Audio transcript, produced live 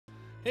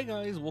Hey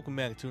guys, welcome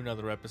back to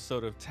another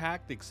episode of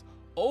Tactics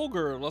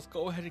Ogre. Let's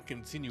go ahead and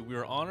continue. We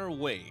are on our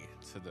way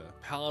to the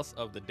Palace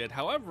of the Dead.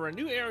 However, a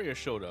new area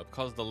showed up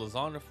called the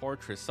Lasagna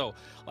Fortress. So,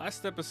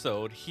 last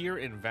episode here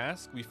in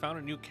Vask, we found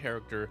a new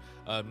character,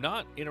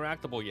 not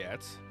interactable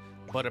yet,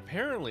 but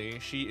apparently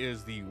she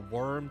is the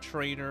worm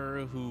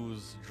trainer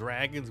whose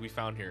dragons we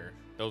found here.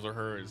 Those are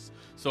hers.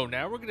 So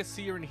now we're gonna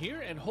see her in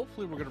here, and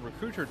hopefully we're gonna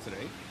recruit her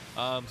today.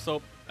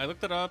 So I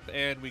looked it up,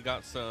 and we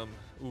got some.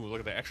 Ooh, look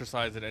at that!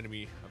 Exercise an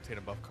enemy obtain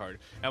a buff card,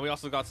 and we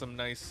also got some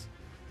nice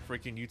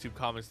freaking YouTube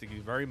comments. Thank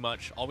you very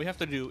much. All we have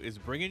to do is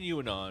bring in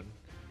Yuanon,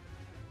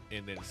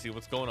 and then see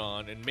what's going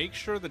on, and make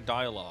sure the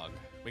dialogue.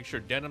 Make sure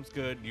Denim's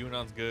good,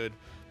 Yuanon's good.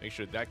 Make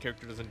sure that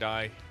character doesn't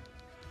die.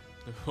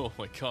 Oh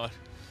my god!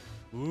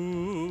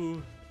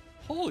 Ooh,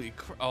 holy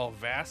crap! Oh,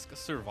 Vask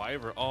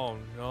Survivor. Oh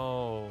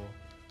no!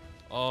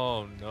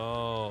 Oh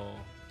no,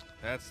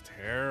 that's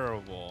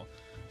terrible.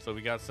 So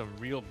we got some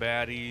real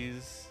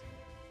baddies,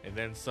 and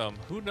then some.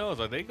 Who knows?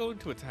 Are they going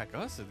to attack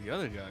us or the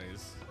other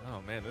guys?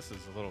 Oh man, this is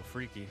a little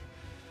freaky.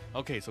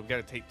 Okay, so we got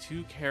to take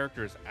two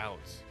characters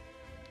out.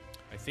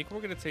 I think we're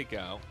gonna take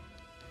out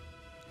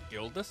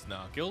Gildas.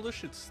 No, Gildas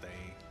should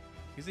stay.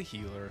 He's a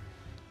healer.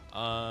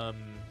 I'm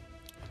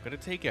gonna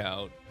take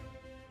out.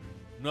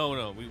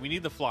 No, we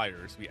need the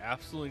flyers. We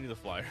absolutely need the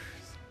flyers.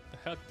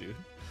 The heck, dude.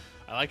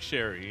 I like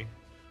Sherry.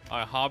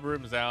 Alright,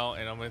 Hobrim's out,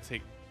 and I'm gonna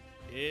take.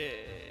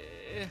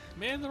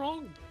 Man, they're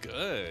all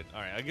good.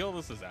 Alright,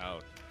 Gildas is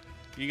out.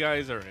 You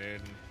guys are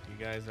in. You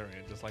guys are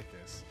in, just like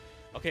this.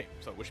 Okay,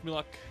 so wish me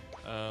luck.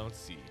 Let's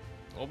see.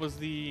 What was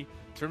the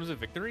terms of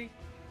victory?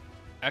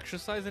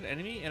 Exercise an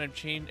enemy and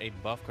obtain a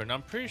buff card. Now,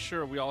 I'm pretty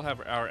sure we all have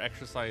our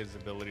exercise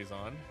abilities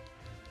on.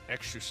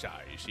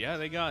 Exercise. Yeah,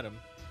 they got him.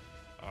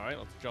 Alright,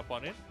 let's jump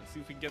on in. Let's see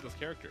if we can get this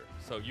character.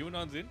 So,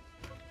 Yuanon's in.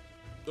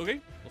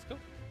 Okay, let's go.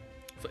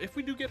 So if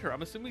we do get her,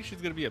 I'm assuming she's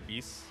going to be a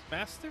Beast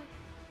Master.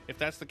 If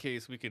that's the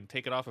case, we can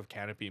take it off of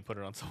Canopy and put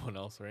it on someone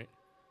else, right?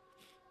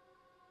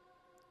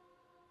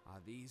 Are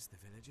these the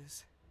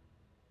villagers?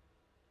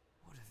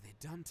 What have they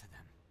done to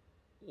them?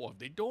 What have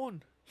they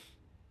done?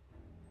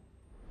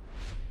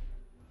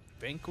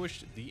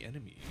 Vanquished the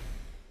enemy.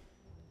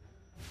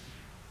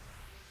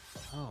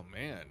 Oh,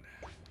 man.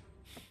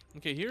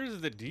 Okay, here's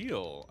the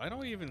deal. I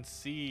don't even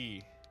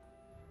see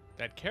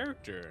that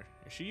character.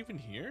 Is she even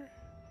here?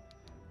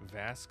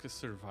 Vask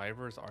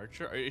Survivor's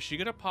Archer. Is she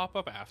gonna pop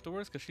up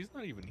afterwards? Because she's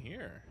not even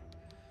here.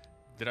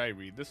 Did I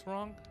read this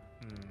wrong?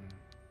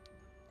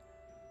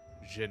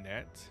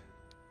 Jeanette.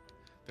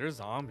 They're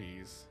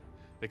zombies.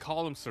 They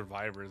call them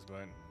survivors,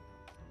 but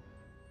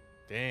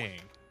dang,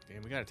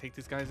 we gotta take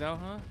these guys out,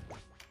 huh?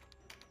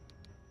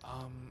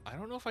 I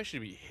don't know if I should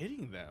be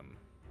hitting them.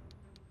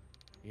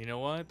 You know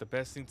what? The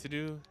best thing to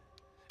do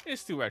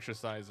is to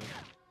exercise them.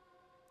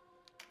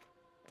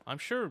 I'm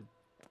sure.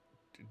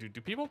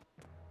 Do people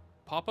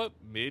pop up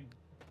mid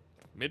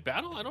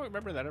battle? I don't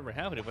remember that ever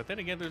happening, but then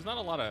again, there's not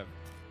a lot of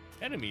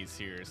enemies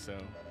here, so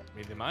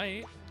maybe they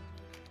might.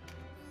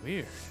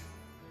 Weird.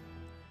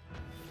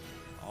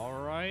 All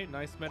right,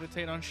 nice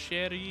meditate on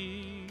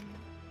Sherry.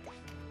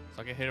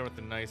 So I can hit her with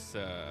a nice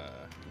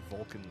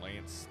Vulcan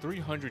lance,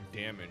 300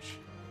 damage.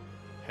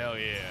 Hell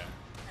yeah.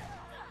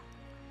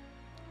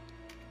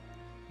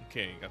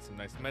 Okay, got some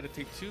nice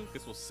meditate too.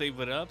 Guess we'll save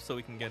it up so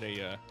we can get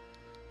a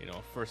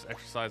first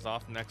exercise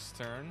off next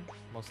turn.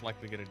 Most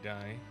likely gonna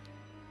die.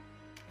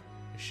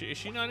 Is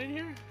she not in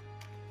here?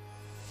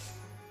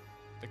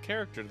 The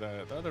character,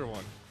 the other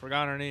one.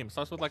 Forgot her name.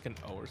 Starts with like an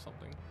O or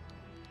something.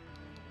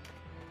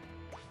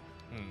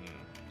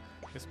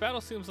 This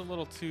battle seems a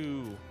little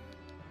too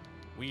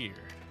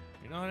weird.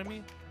 You know what I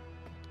mean?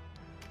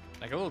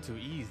 Like a little too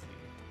easy.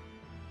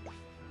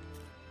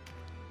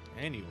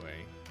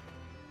 Anyway.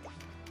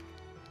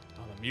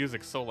 Oh, the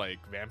music's so like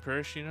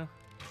vampirish, you know?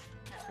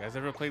 You guys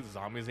ever played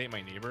Zombies Ate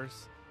My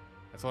Neighbors?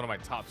 That's one of my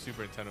top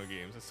Super Nintendo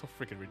games. It's so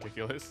freaking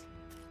ridiculous.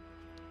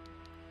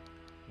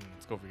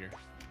 Let's go over here.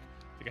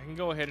 I think I can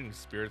go ahead and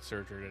Spirit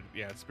Surge her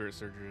to, Spirit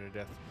Surge her to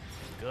death.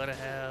 Go to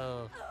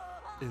hell.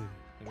 I'm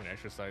gonna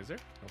exercise her,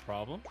 no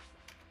problem.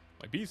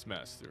 My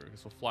Beastmaster. I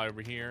guess we'll fly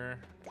over here.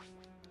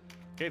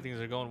 Okay,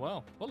 things are going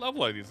well. What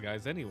level are these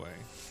guys anyway?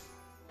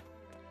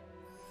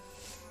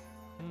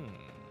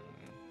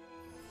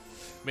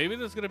 Maybe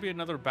there's gonna be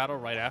another battle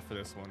right after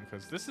this one,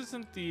 because this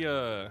isn't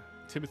the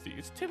Timothy.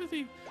 It's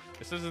Timothy.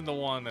 This isn't the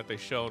one that they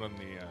showed on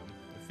the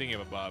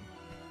thingamabob.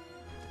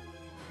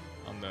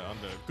 On the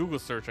Google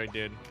search I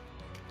did.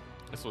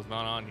 This was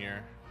not on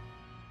here.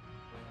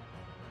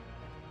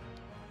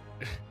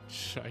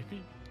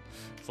 Shiny.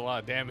 It's a lot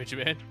of damage,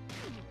 man.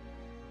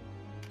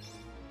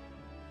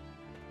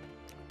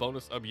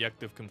 Bonus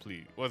objective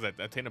complete. What was that?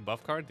 Obtain a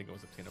buff card? I think it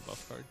was obtain a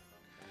buff card.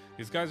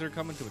 These guys are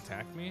coming to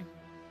attack me.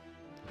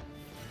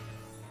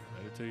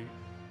 Meditate.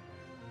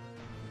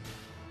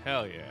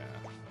 Hell yeah.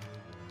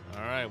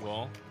 Alright,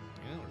 well,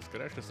 it's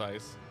good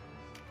exercise.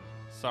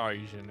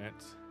 Sorry, Jeanette.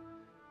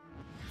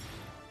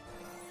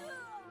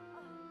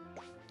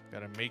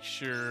 Gotta make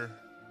sure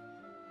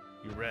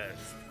you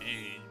rest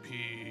in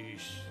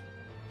peace.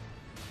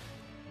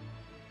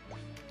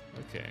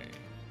 Okay.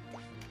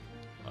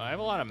 I have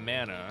a lot of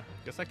mana.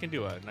 Guess I can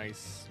do a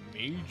nice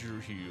major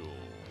heal.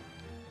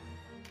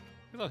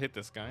 Guess I'll hit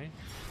this guy.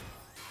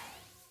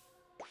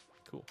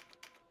 Cool.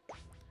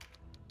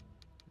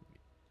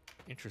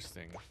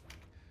 Interesting.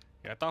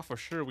 Yeah, I thought for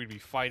sure we'd be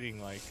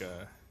fighting like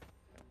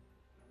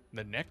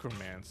the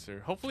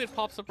necromancer. Hopefully it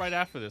pops up right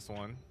after this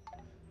one.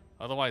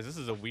 Otherwise, this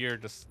is a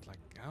weird, just like,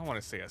 I don't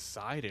want to say a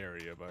side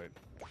area, but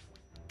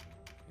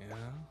yeah,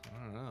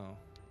 I don't know.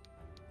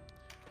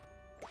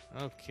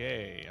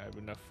 Okay, I have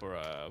enough for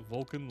a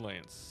Vulcan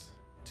Lance.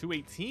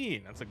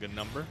 218, that's a good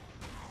number.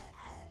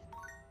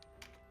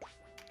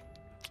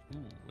 Ooh,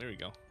 there we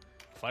go.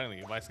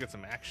 Finally, let's get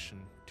some action.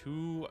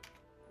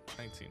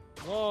 219.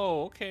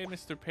 Whoa, okay,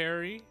 Mr.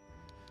 Perry.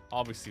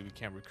 Obviously, we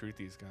can't recruit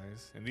these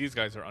guys. And these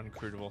guys are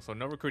uncruitable, so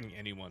no recruiting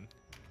anyone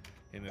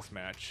in this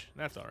match.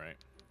 That's all right.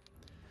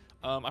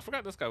 I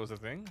forgot this guy was a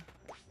thing.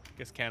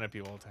 Guess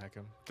Canopy will attack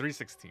him.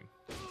 316.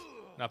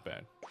 Not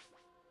bad.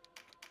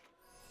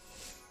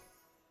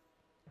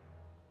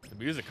 The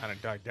music kind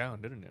of died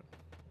down, didn't it?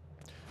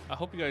 I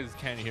hope you guys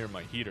can't hear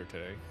my heater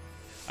today.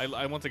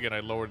 I once again I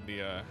lowered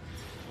the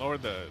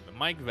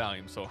mic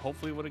volume, so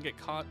hopefully it wouldn't get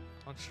caught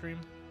on stream,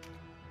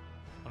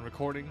 on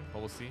recording, but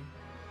we'll see.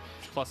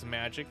 Plus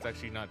magic, it's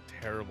actually not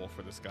terrible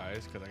for this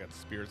guys because I got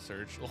Spirit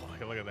Surge. Oh,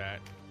 look at that.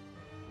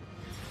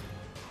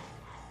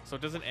 So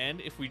it doesn't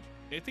end if we,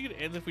 I think it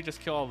ends if we just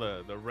kill all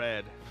the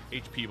red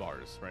HP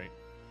bars, right?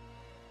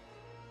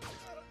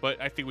 But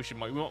I think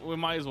we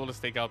might as well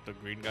just take out the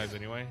green guys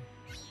anyway.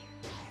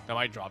 That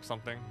might drop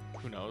something,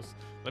 who knows.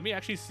 Let me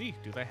actually see,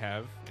 do they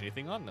have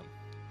anything on them?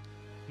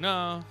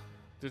 No,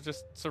 they're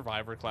just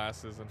survivor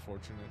classes,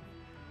 unfortunate.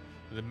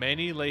 The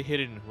many lay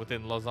hidden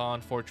within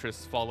Lausanne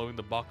Fortress following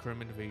the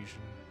Bakram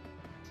invasion.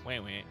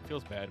 Wait,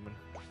 feels bad, man.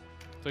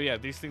 So yeah,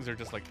 these things are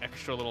just like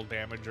extra little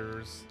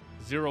damagers.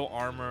 0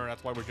 armor,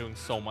 that's why we're doing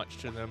so much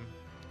to them.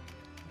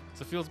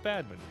 So it feels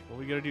bad, man. What are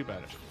we gonna do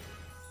about it?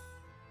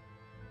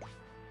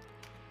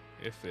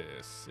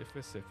 Ifis.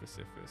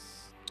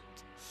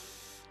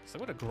 So I'm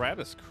gonna grab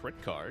this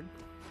crit card.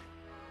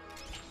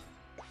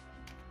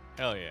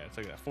 Hell yeah, it's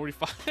like that.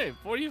 45?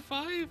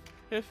 45?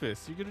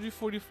 Ifis, you're gonna do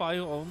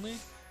 45 only?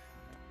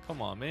 Come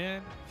on,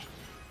 man.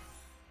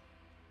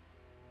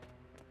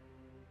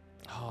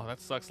 Oh,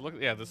 that sucks. Look,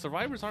 yeah, the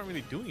survivors aren't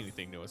really doing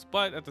anything to us,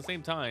 but at the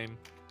same time,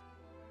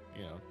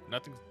 you know,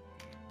 nothing,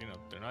 you know,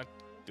 they're not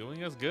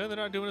doing us good, they're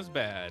not doing us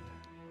bad.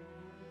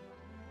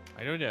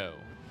 I don't know.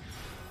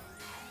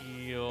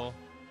 Heal.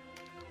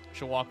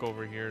 Should walk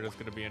over here. There's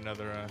gonna be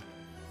another,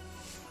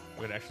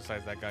 we're gonna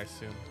exercise that guy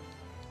soon.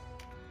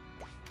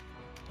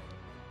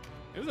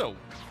 It was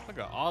like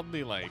an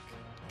oddly like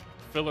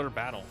filler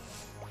battle,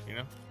 you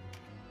know?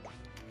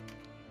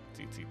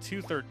 CT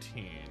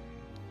 213.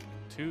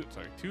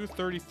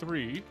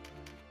 233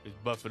 is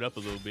buffing up a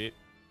little bit.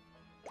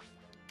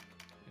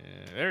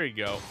 Yeah, there you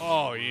go.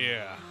 Oh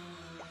yeah.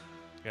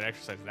 Gotta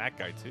exercise that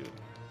guy too.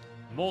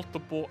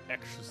 Multiple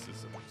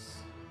exorcisms.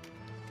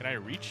 Can I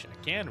reach? I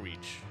can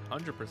reach.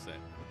 100%.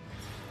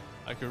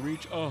 I can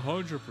reach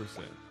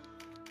 100%.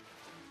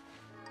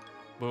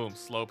 Boom.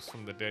 Slopes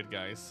from the dead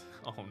guys.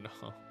 Oh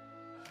no.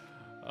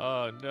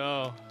 Oh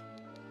no.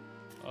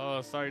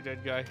 Oh, sorry,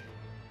 dead guy.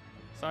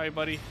 Sorry,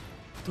 buddy.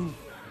 Oh,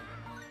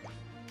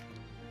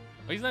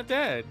 he's not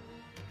dead.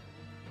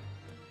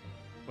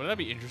 Wouldn't that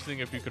be interesting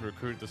if you could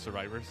recruit the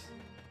survivors?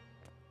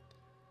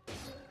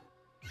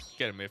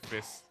 Get him,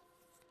 Ifis.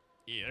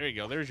 Yeah, there you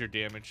go. There's your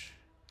damage.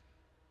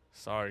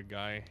 Sorry,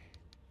 guy.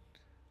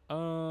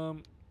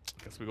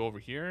 Guess we go over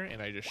here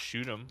and I just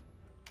shoot him.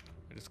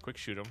 I just quick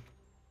shoot him.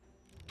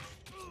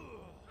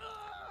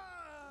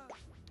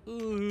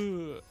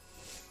 Ooh.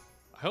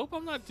 I hope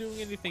I'm not doing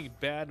anything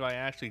bad by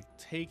actually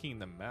taking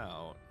them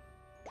out.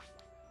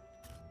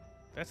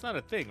 That's not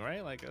a thing,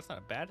 right? Like, that's not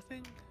a bad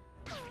thing?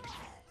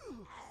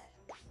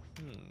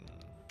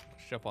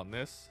 Let's jump on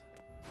this.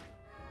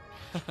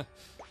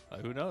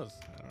 Who knows?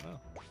 I don't know.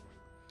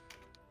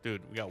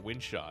 Dude, we got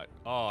wind shot.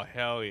 Oh,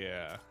 hell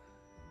yeah.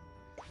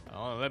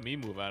 Oh, let me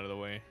move out of the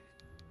way.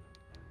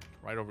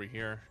 Right over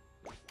here.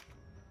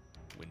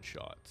 Wind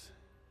shot.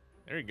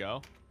 There you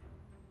go.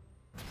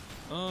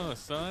 Oh,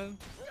 son.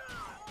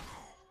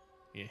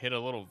 You hit a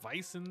little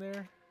vice in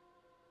there.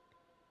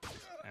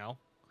 Ow.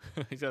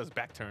 He's got his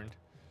back turned.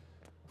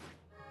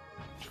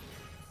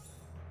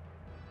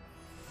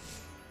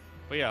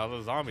 But yeah, all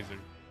those zombies are,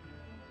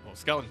 well,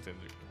 skeletons are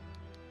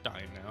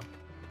dying now.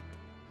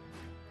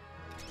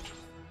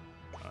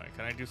 Alright,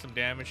 can I do some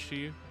damage to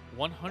you?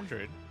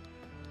 100.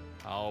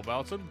 How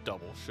about some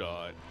double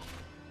shot?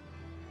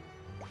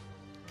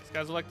 These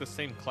guys are like the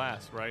same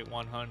class, right?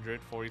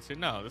 100, 42.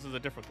 No, this is a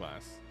different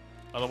class.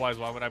 Otherwise,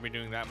 why would I be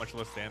doing that much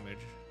less damage?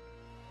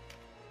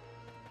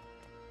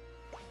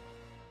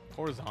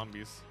 Poor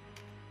zombies.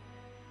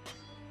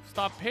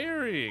 Stop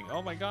parrying!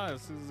 Oh my god,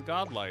 this is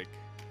godlike.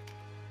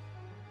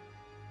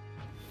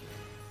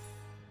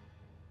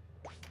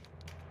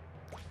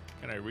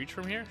 Can I reach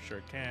from here?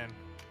 Sure can.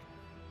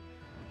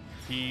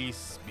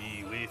 Peace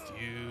be with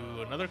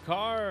you. Another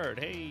card.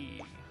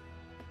 Hey.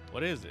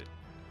 What is it?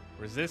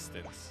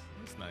 Resistance.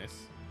 That's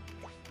nice.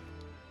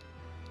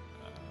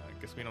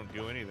 Guess we don't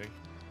do anything.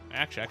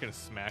 Actually, I can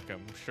smack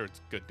him. I'm sure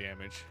it's good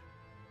damage.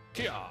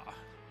 Kia!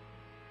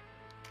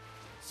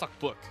 Suck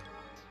book.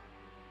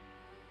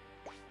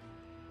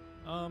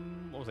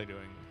 What was I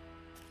doing?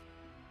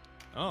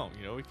 Oh,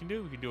 you know what we can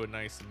do? We can do a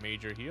nice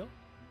major heal.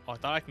 Oh, I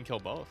thought I can kill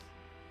both.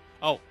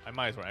 Oh, I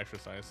might as well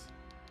exercise.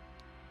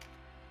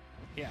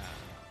 Yeah.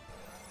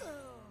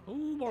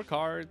 Ooh, more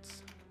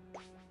cards.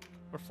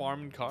 We're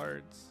farming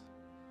cards.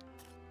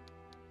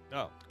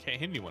 Oh, can't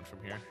hit anyone from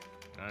here.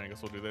 Alright, I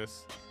guess we'll do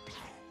this.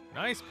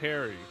 Nice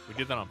parry. We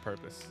did that on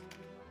purpose.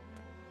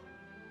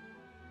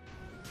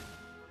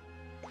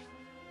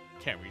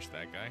 Can't reach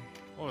that guy.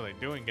 What were they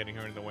doing getting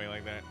her in the way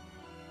like that?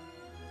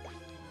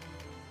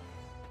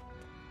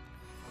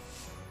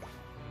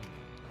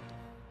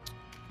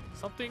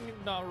 Something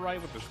not right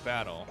with this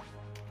battle.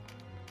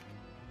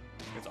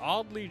 It's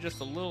oddly just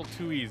a little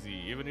too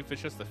easy, even if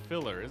it's just a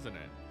filler, isn't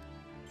it?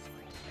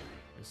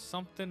 There's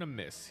something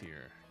amiss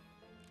here.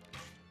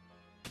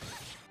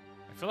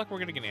 I feel like we're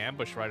gonna get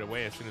ambushed right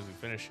away as soon as we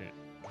finish it.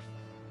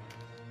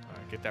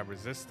 Alright, get that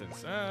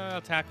resistance.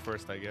 Attack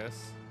first, I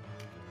guess.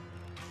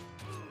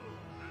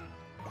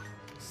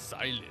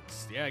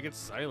 Silenced. Yeah, I get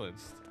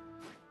silenced.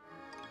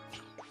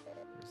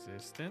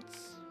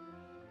 Resistance.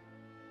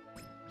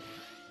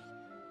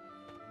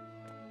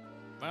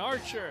 My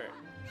archer!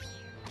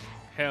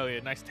 Hell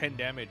yeah, nice 10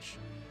 damage.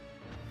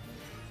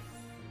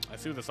 I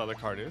see what this other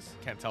card is.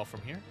 Can't tell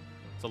from here.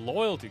 It's a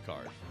loyalty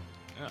card.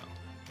 Yeah,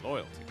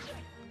 loyalty.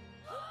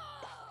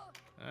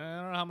 I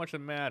don't know how much it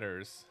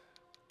matters.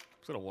 I'm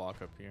just gonna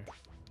walk up here.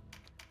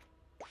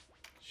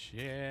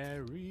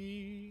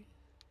 Sherry.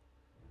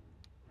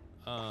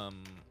 Oh,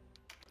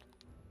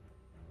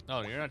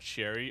 you're not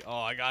Sherry.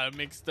 Oh, I got it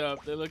mixed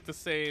up. They look the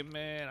same,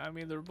 man. I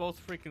mean, they're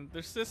both freaking,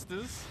 they're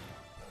sisters.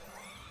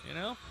 You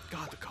know?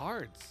 God, the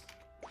cards.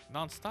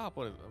 Non-stop.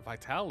 What is it?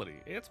 Vitality.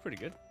 Yeah, it's pretty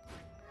good.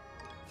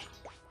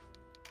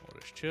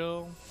 We'll just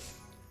chill.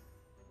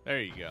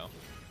 There you go.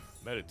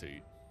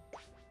 Meditate.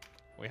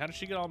 Wait, how did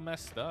she get all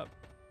messed up?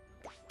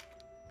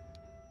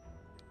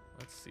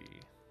 Let's see.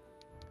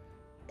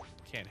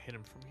 Can't hit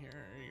him from here.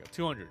 There you go.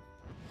 200.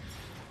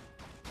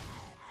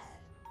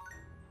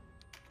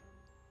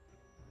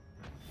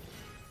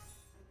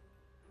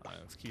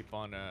 Let's keep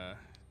on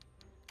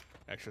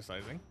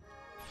exercising.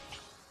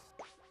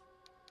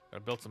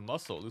 Gotta build some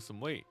muscle, lose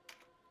some weight.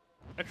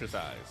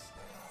 Exercise.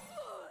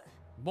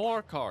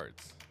 More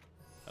cards.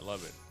 I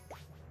love it.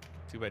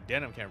 Too bad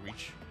Denim can't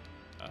reach.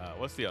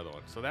 What's the other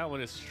one? So that one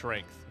is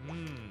strength.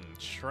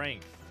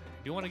 Strength.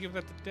 Do you want to give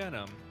that to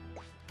Denim?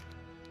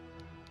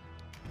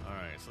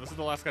 Alright, so this is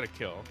the last guy to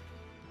kill.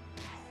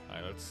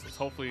 Alright, let's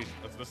hopefully,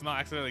 let's not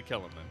accidentally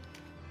kill him then.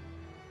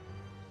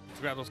 Let's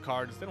grab those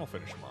cards, then we'll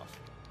finish him off.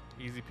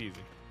 Easy peasy.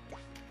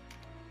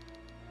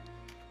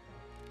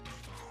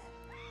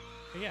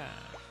 Yeah.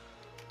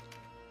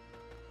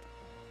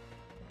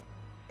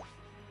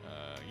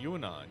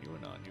 UAnon.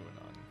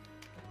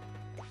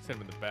 Let's hit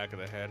him in the back of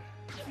the head.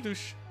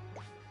 Douche.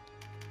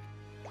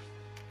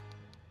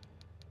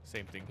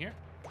 Same thing here.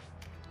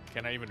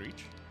 Can I even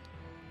reach?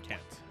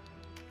 Can't.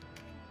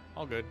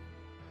 All good.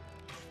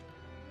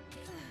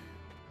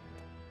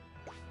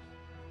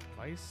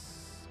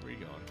 Vice, where are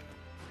you going?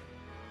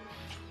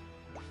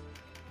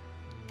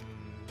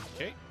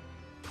 Okay.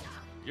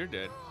 You're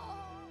dead.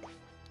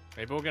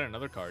 Maybe we'll get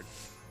another card.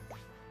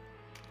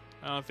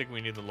 I don't think we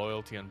need the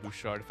loyalty on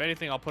Bouchard. If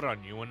anything, I'll put it on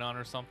UAnon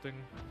or something.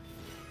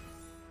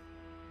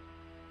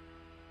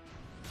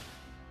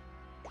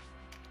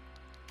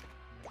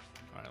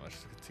 Alright, let's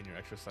just continue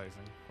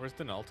exercising. Where's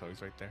Donalto?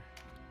 He's right there.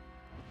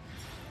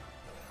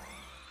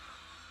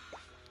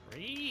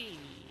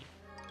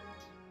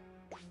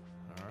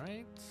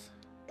 Alright.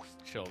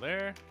 Just chill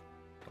there.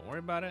 Don't worry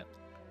about it.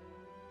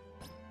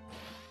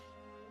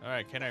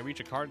 Alright, can I reach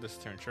a card this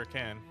turn? Sure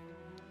can.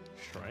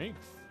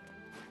 Strength.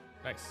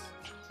 Nice.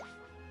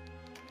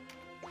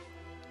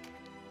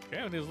 Okay,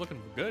 everything's looking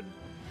good.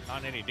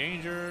 Not in any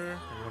danger.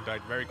 Everyone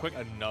died very quick.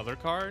 Another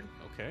card?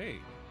 Okay.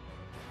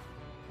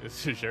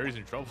 Sherry's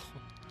in trouble.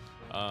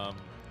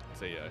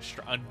 It's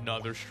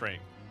another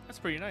strength. That's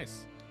pretty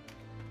nice.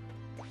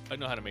 I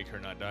know how to make her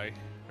not die.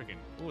 Freaking,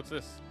 oh, what's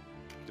this?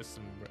 Just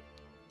some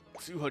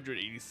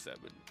 287.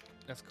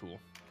 That's cool.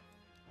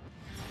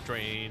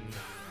 Drain.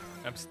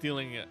 I'm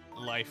stealing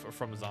life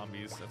from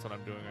zombies. That's what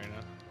I'm doing right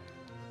now.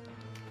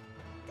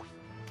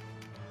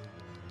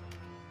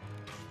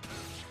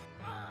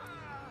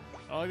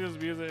 I like this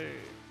music.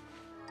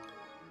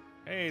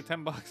 Hey,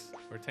 10 bucks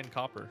or 10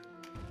 copper.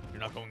 You're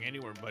not going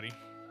anywhere, buddy.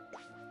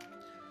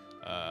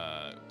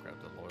 Grab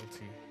the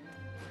loyalty.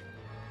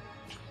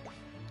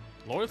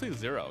 Loyalty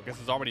 0. I guess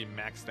it's already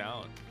maxed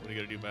out. What are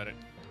you gonna do about it?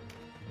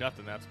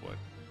 Nothing. That's what.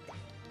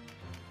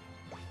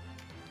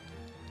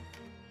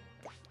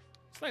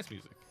 It's nice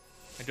music.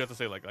 I do have to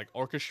say, like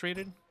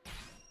orchestrated.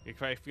 If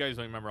you guys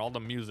don't remember, all the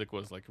music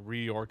was like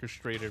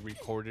reorchestrated,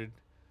 recorded.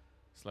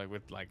 It's like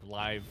with like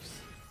live,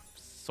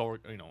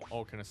 you know,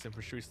 all kind of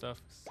symphony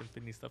stuff.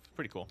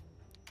 Pretty cool.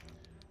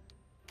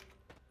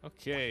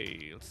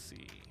 Okay, let's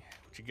see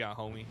what you got,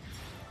 homie.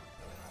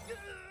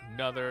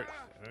 Another.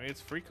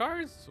 It's free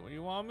cards. What do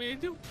you want me to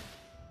do?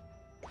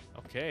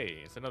 Okay,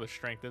 it's another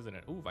strength, isn't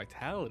it? Ooh,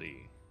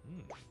 vitality.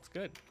 It's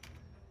good.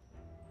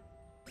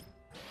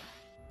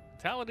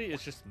 Vitality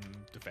is just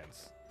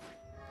defense.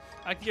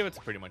 I can give it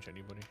to pretty much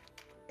anybody.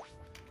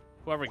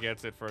 Whoever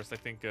gets it first, I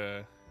think.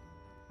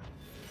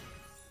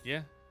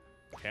 Yeah,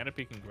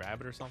 Canopy can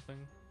grab it or something.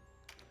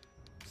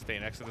 Stay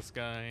next to this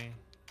guy.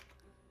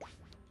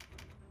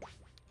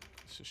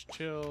 Let's just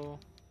chill.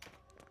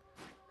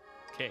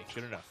 Okay,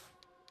 good enough.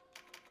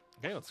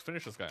 Okay, let's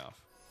finish this guy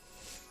off.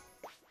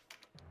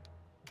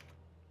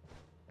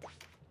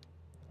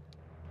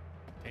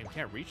 Damn,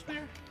 can't reach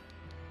there?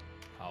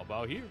 How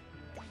about here?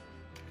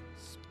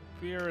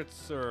 Spirit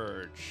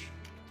Surge.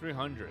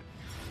 300.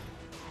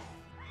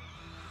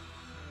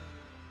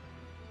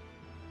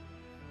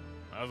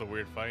 That was a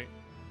weird fight.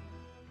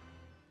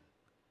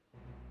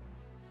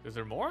 Is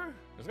there more?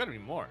 There's gotta be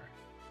more.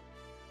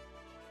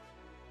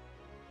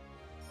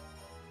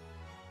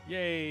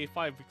 Yay,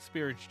 5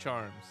 experience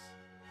charms.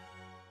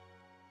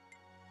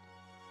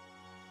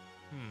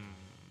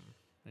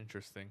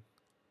 Interesting.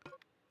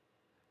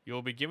 You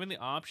will be given the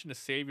option to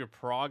save your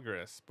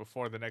progress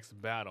before the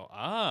next battle.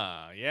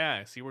 Ah,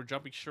 yeah. See, we're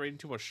jumping straight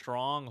into a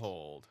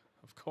stronghold.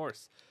 Of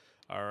course.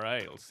 All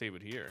right, let's save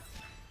it here.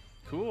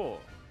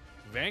 Cool.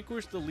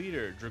 Vanquish the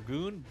leader.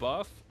 Dragoon,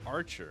 buff,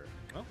 archer.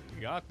 Oh,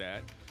 we got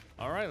that.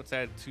 All right, let's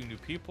add 2 new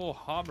people.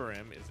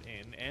 Hoberim is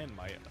in, and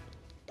my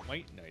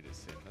White Knight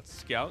is in. Let's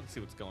scout and see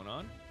what's going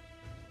on.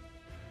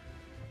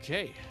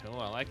 Okay. Oh,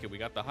 I like it. We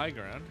got the high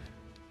ground.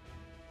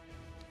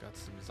 Got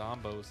some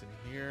zombos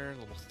in here.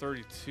 Level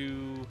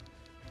 32.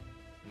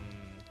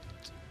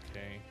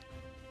 Okay.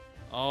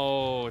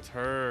 Oh, it's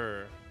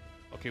her.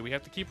 Okay, we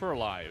have to keep her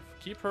alive.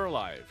 Keep her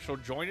alive. She'll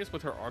join us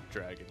with her Arc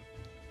Dragon.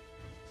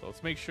 So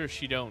let's make sure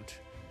she don't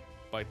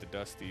bite the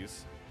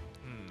Dusties.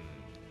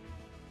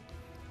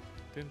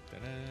 Dun,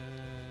 dun,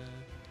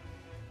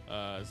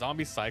 dun.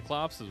 Zombie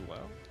Cyclops as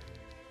well.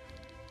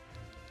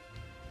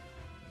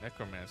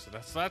 Necromancer.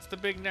 That's the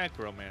big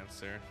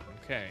Necromancer.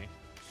 Okay.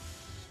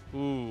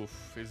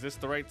 Oof. Is this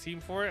the right team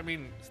for it? I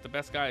mean, it's the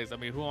best guys. I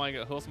mean, who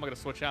else am I gonna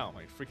switch out?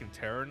 Like freaking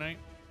Terror Knight?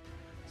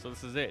 So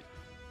this is it.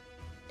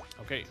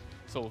 Okay.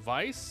 So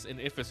Vice and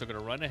Ifis are gonna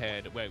run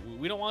ahead. Wait,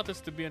 we don't want this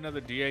to be another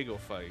Diego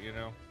fight, you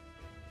know?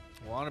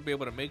 We want to be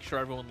able to make sure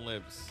everyone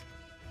lives.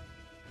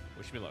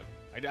 Wish me luck.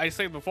 I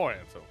said it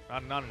beforehand, so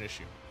not an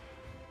issue.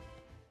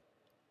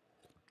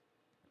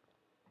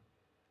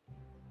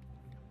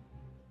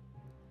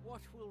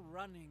 What will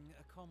running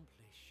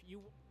accomplish?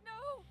 You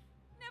No,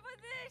 never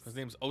this. His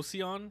name's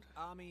OCIONNE.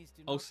 armies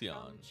do not OCIONNE.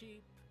 come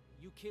cheap.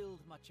 You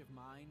killed much of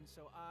mine,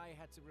 so I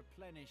had to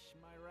replenish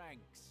my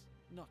ranks.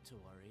 Not to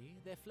worry,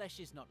 their flesh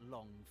is not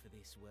long for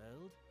this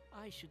world.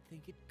 I should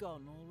think it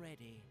gone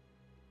already.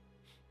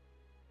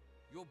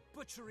 Your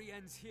butchery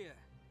ends here.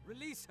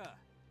 Release her.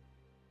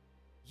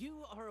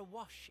 You are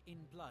awash in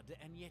blood,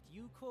 and yet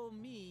you call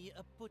me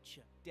a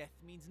butcher. Death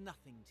means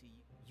nothing to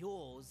you.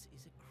 Yours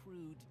is a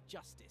crude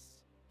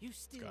justice. You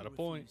still Got a refuse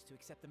point. to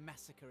accept the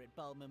massacre at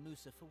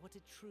Balmamusa for what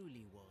it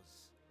truly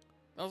was.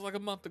 That was like a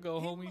month ago,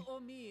 Him homie. or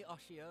me,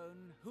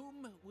 OCIONNE?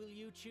 Whom will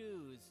you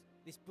choose?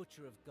 This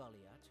butcher of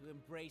Goliath, who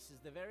embraces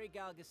the very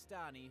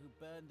Galgastani who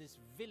burned this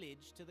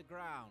village to the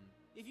ground.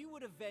 If you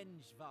would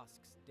avenge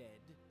Vask's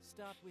dead,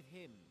 start with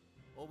him.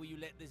 Or will you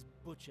let this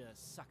butcher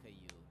succor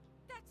you?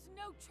 That's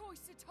no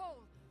choice at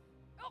all.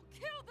 I'll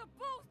kill the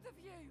both of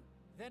you.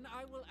 Then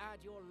I will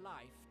add your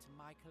life to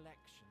my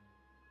collection.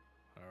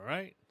 All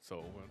right.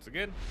 So once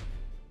again,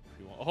 if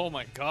you want, oh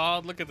my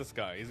God, look at this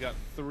guy. He's got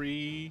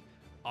 3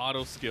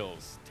 auto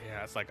skills. Damn,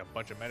 that's like a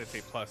bunch of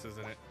meditate plus,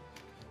 isn't it?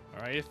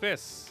 All right,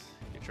 Ifis,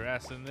 get your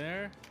ass in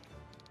there.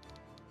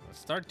 Let's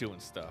start doing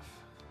stuff.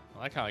 I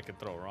like how I can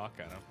throw a rock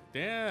at him.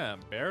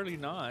 Damn, barely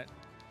not.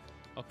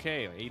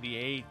 Okay,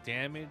 88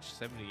 damage,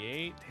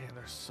 78. Damn,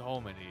 there's so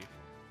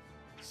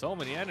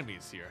many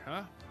enemies here,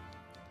 huh?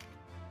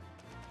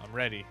 I'm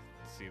ready.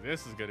 See,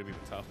 this is gonna be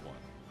the tough one.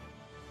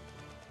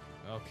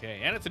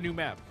 Okay, and it's a new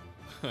map.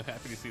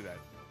 Happy to see that.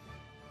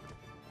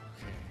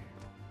 Okay.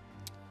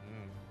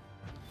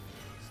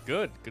 It's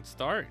good. Good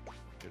start.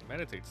 Good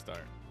meditate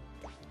start.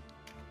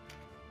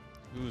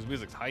 Ooh, his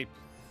music's hype.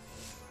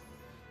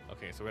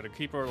 Okay, so we gotta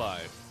keep her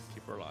alive.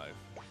 Keep her alive.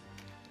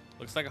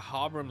 Looks like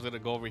Hoberim's gonna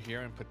go over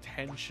here and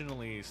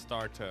potentially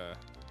start to,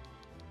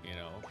 you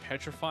know,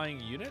 petrifying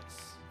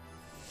units.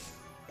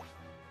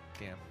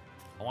 Damn.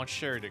 I want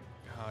Sherry to.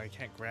 Oh, I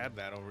can't grab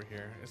that over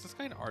here. Is this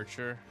guy an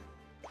archer?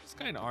 This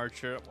guy an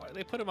archer. Why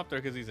they put him up there?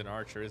 Because he's an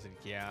archer, isn't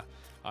he? Yeah.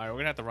 All right, we're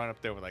gonna have to run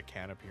up there with like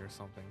canopy or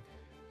something.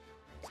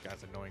 This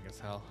guy's annoying as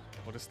hell.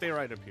 We'll just stay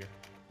right up here.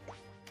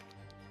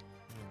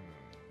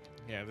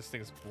 Yeah, this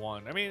thing's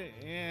 1. I mean,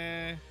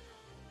 yeah,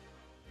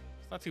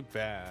 it's not too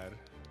bad.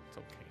 It's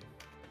okay.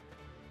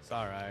 It's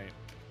all right.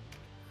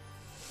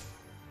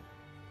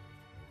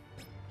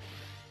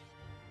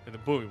 And the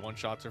boom, he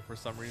one-shots her for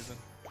some reason.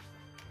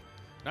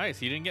 Nice,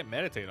 he didn't get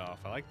meditate off.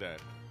 I like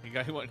that.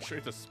 He went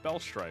straight to spell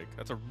strike.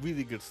 That's a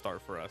really good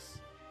start for us.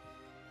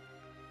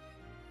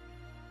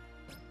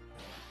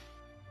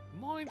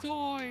 My my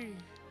toy.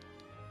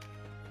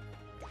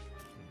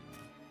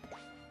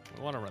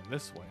 We want to run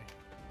this way.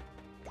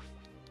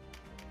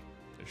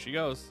 There she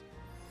goes.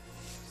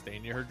 Stay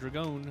near her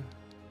dragoon.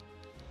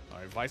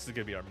 Alright, Vice is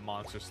gonna be our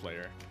monster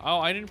slayer. Oh,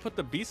 I didn't put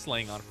the beast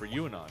slaying on for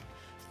OCIONNE.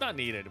 It's not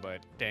needed,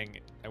 but dang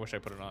it. I wish I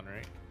put it on,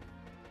 right?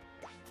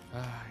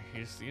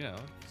 You just, you know,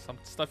 some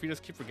stuff you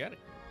just keep forgetting.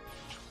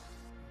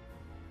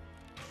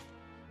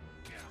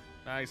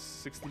 Nice,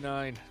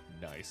 69.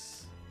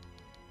 Nice.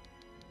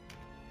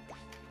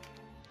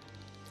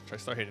 Try to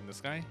start hitting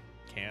this guy.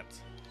 Can't.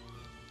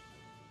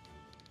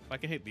 If I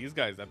can hit these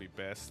guys, that'd be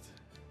best.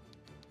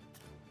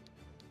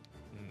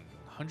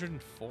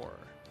 104.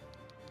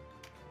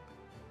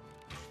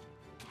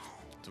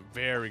 It's a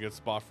very good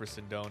spot for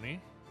Sindoni.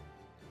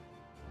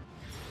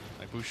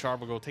 Like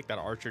Bouchard will go take that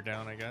archer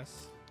down, I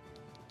guess.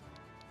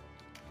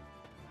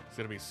 It's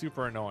gonna be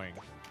super annoying.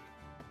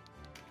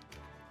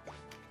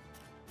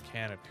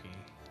 Canopy.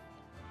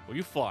 Well,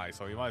 you fly,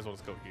 so you might as well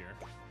just go here.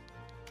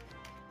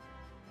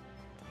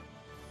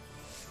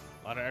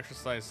 A lot of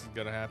exercise is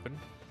gonna happen.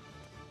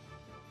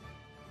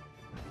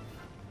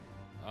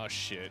 Oh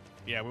shit.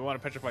 Yeah, we want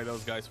to petrify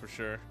those guys for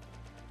sure.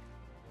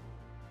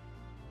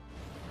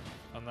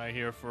 I'm not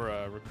here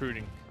for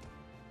recruiting.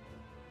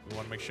 We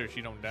want to make sure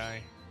she don't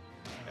die.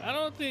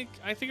 I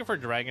think if her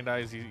dragon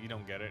dies, you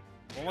don't get it.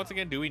 Well, once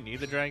again, do we need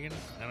the dragon?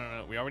 I don't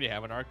know. We already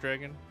have an arc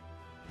dragon.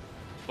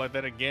 But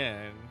then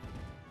again,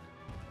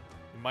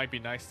 it might be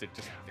nice to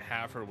just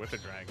have her with a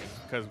dragon,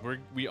 because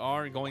we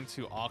are going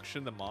to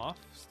auction them off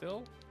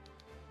still.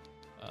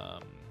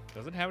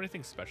 Does it have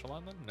anything special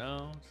on them?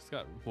 No, just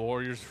got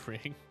Warrior's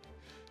Ring.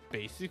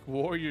 Basic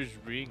Warrior's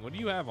Ring. What do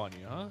you have on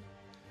you, huh?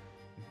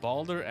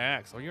 Balder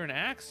Axe. Oh, you're an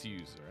axe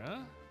user, huh?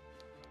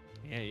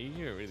 Yeah,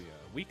 you're really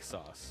a weak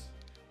sauce.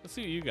 Let's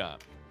see what you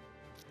got.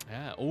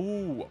 Yeah.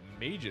 Oh,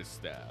 Mage's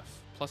Staff.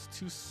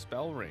 +2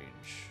 spell range.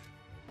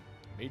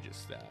 Mage's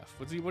Staff.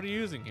 What are you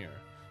using here?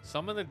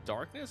 Summon the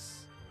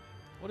Darkness?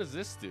 What does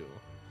this do?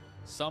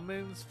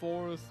 Summons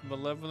forth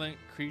malevolent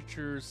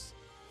creatures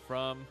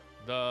from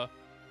the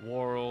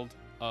world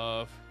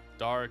of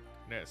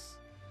darkness.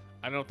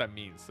 I don't know what that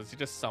means. Does he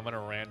just summon a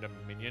random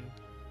minion?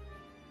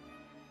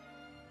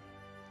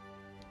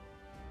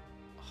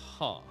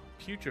 Huh.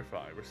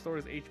 Putrefy.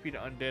 Restores HP to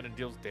undead and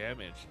deals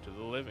damage to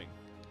the living.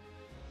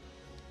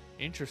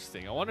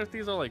 Interesting. I wonder if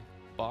these are like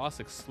boss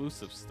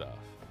exclusive stuff.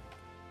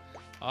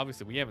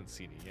 Obviously, we haven't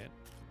seen it yet.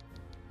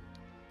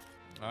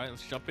 Alright,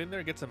 let's jump in there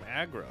and get some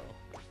aggro.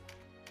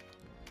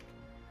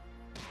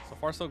 So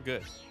far, so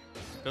good.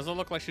 Doesn't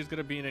look like she's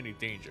gonna be in any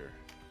danger.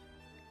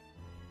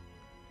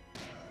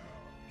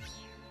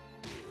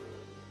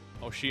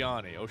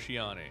 OCIONNE.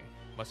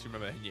 Must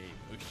remember that name.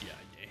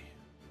 OCIONNE.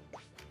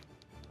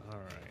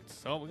 Alright,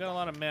 so we got a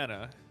lot of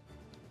mana.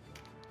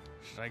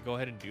 Should I go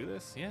ahead and do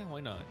this? Yeah,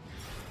 why not?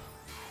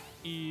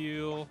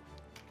 Eel.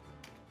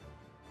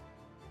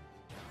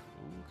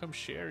 Ooh, come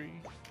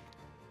Sherry.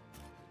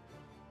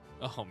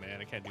 Oh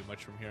man, I can't do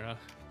much from here, huh?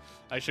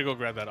 I should go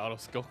grab that auto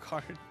skill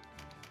card.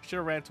 Should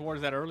have ran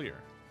towards that earlier.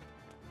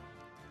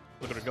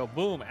 Look at her go.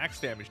 Boom.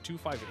 Axe damage.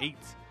 258.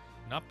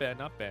 Not bad,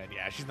 not bad.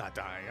 Yeah, she's not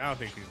dying. I don't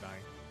think she's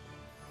dying.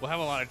 We'll have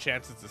a lot of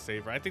chances to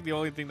save her. I think the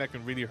only thing that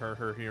can really hurt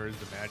her here is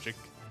the magic.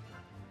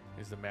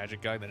 Is the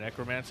magic guy, the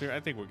necromancer. I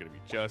think we're going to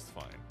be just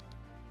fine.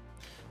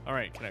 All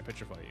right, can I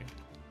petrify you?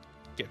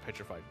 Get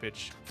petrified,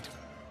 bitch.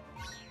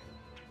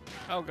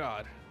 Oh,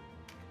 God.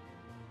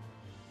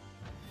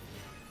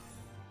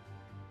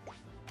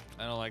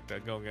 I don't like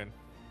that. Go again.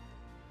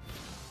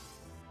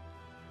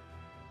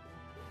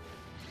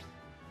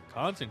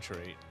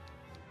 Concentrate.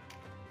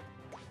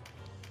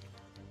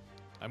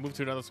 I moved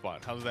to another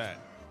spot. How's that?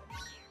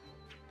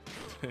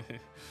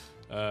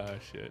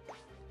 Shit.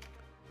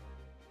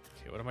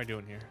 Okay, what am I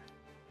doing here?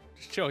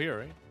 Just chill here,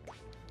 right?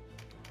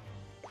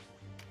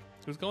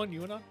 Who's going?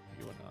 OCIONNE?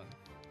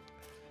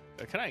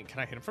 OCIONNE. Can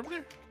I hit him from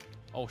there?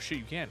 Oh shit,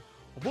 you can.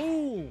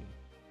 Boom!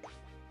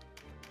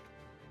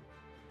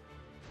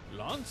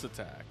 Lance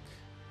attack.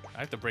 I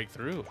have to break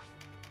through.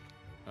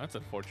 That's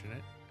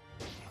unfortunate.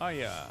 Oh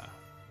yeah.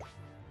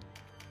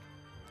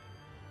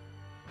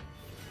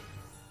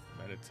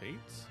 Meditate.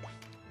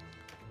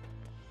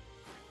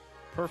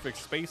 Perfect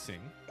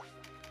spacing.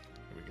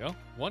 Here we go.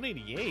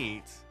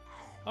 188.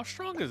 How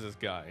strong is this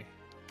guy?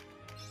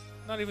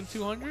 Not even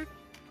 200?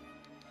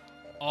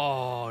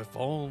 Oh, if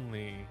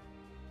only.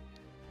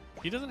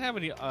 He doesn't have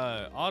any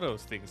auto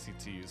things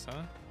to use,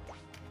 huh?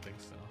 I think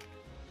so.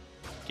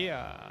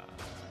 Yeah.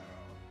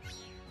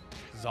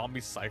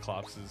 Zombie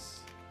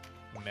Cyclopses.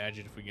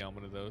 Imagine if we got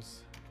one of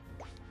those.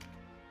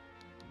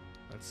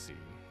 Let's see.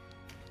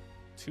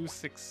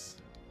 2-6.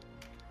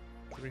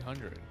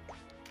 300.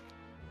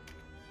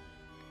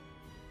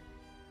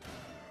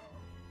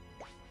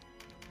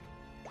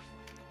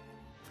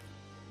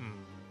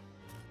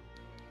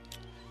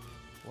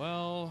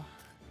 Well,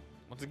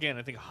 once again,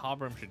 I think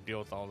Hobram should deal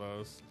with all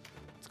those.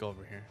 Let's go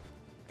over here.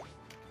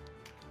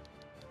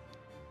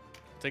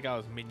 Take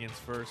out his minions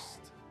first.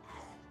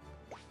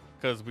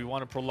 Because we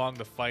want to prolong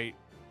the fight.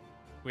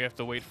 We have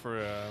to wait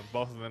for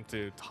both of them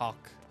to talk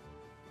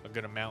a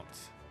good amount.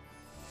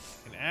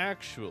 And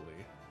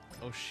actually,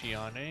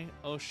 OCIONNE.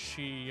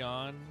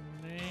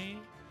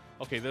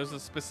 Okay, there's a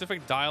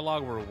specific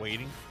dialogue we're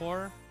waiting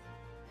for.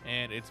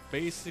 And it's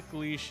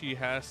basically she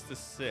has to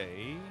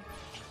say,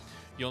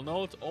 you'll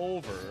know it's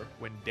over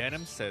when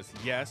Denim says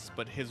yes,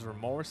 but his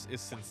remorse is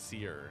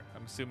sincere.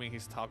 I'm assuming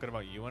he's talking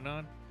about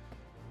OCIONNE.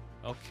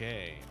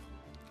 Okay.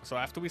 So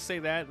after we say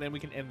that, then we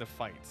can end the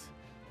fight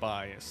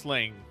by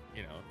slaying,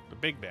 you know, the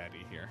big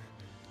baddie here.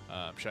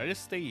 Should I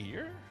just stay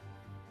here?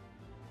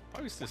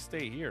 Probably just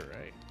stay here,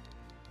 right?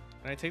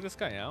 Can I take this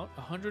guy out?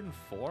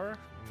 104?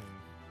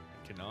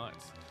 I cannot.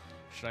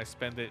 Should I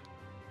spend it?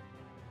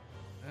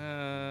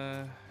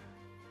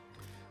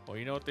 Well,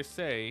 you know what they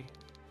say.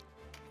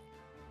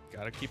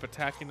 Gotta keep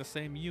attacking the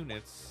same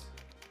units.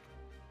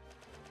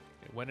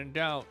 When in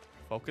doubt,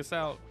 focus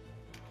out.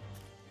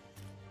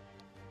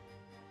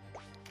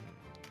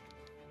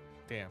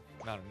 Damn,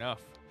 not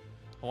enough.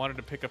 I wanted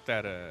to pick up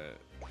that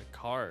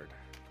card.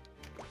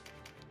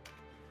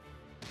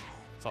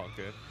 It's all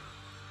good.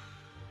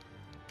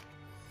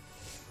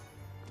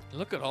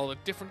 Look at all the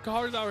different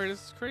cards out here.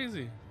 This is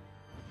crazy.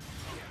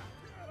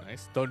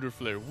 Nice. Thunder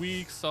Flare.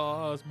 Weak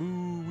sauce.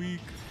 Boo. Weak.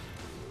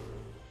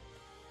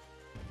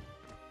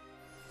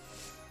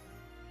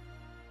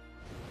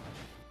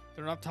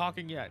 They're not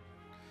talking yet.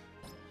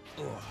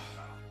 Ugh.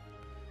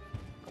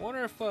 I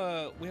wonder if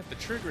we have to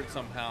trigger it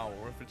somehow,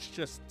 or if it's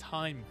just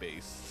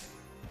time-based.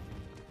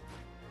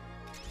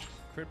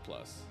 Crit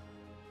plus.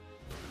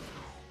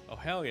 Oh,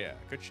 hell yeah.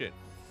 Good shit.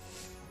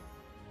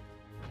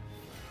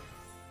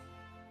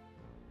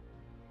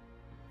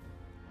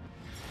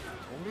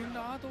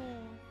 Tornado.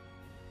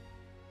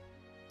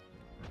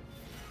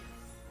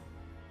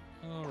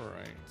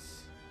 Alright.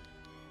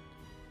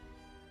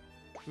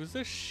 Who's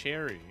this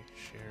Sherry?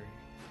 Sherry.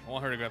 I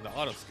want her to grab the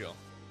auto skill.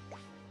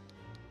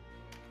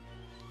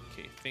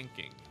 Okay,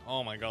 thinking.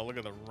 Oh my god, look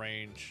at the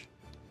range.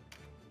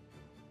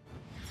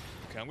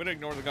 Okay, I'm gonna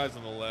ignore the guys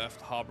on the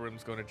left.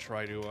 Hobrim's gonna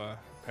try to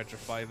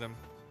petrify them.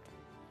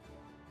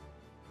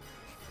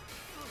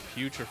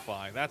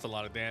 Putrefy. That's a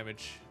lot of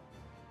damage.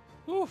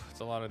 Whew,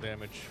 it's a lot of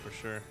damage for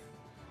sure.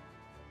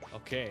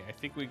 Okay, I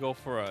think we go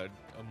for a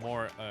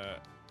more a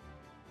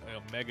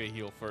mega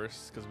heal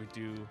first, because we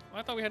do.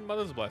 I thought we had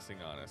Mother's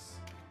Blessing on us.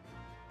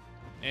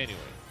 Anyway,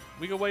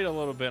 we can wait a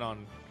little bit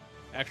on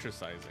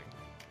exercising.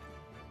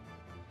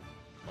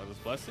 Mother's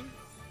Blessing?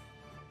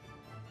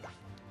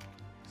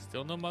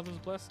 Still no Mother's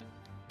Blessing?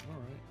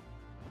 Alright.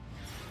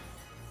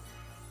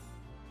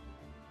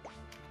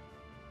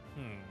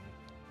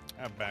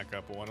 I'll back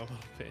up one a little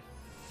bit.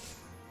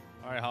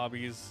 Alright,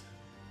 hobbies.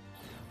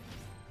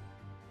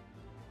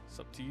 It's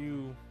up to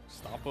you.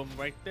 Stop them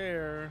right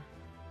there.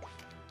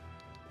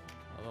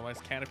 Otherwise,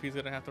 Canopy's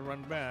gonna have to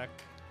run back.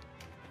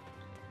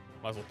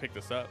 Might as well pick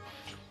this up.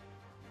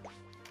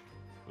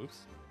 Oops.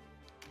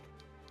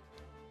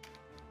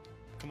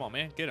 Come on,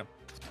 man. Get him.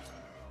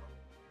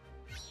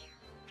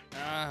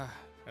 Ah,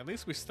 at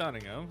least we're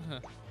stunning him.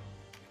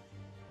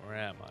 Where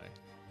am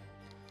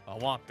I? I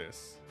want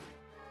this.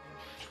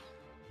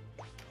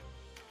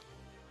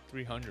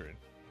 300.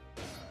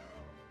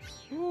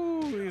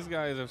 Ooh, these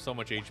guys have so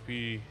much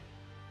HP.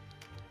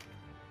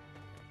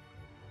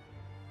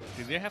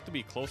 Do they have to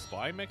be close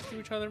by next to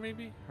each other,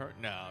 maybe? Or,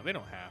 no, they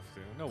don't have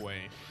to. No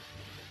way.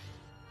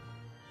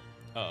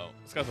 Uh-oh.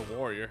 This guy's a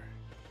warrior.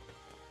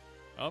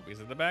 Oh, he's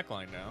in the back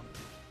line now.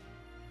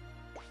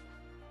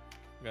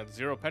 We got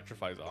 0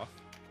 petrifies off.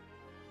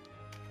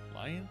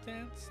 Lion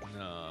dance?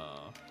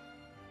 No.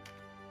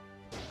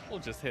 We'll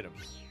just hit him.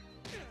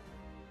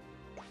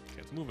 Okay,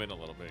 let's move in a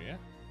little bit, yeah?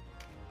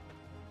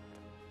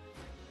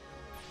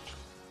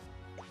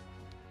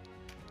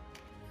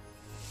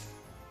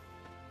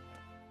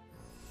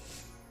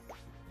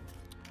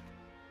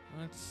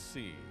 Let's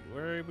see.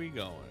 Where are we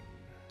going?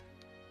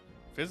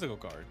 Physical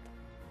card.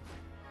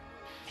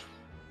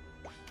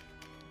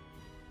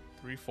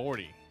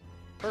 340.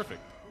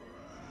 Perfect.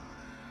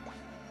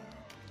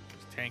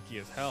 It's tanky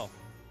as hell.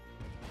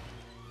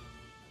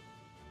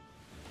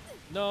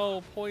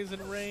 No,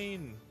 poison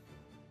rain.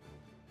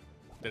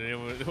 I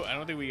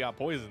don't think we got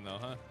poison though,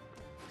 huh?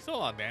 Still a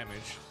lot of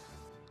damage.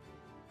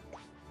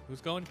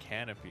 Who's going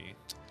Canopy?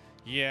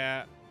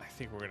 Yeah, I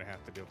think we're gonna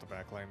have to deal with the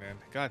backline then.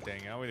 God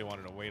dang, I really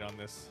wanted to wait on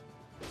this.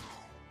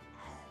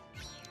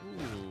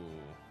 Ooh.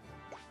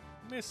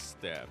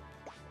 Misstep.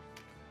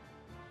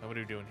 What are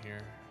we doing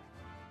here?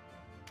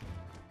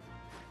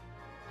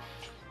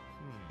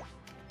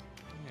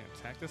 Yeah,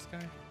 attack this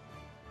guy.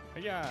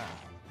 Yeah.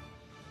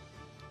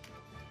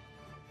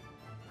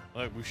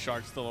 Look,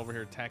 Bouchard's still over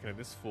here attacking at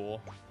this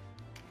fool.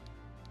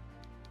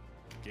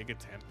 Giga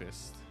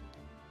Tempest.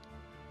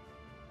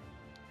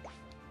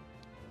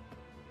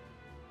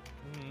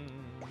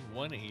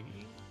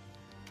 180.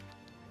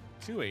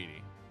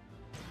 280.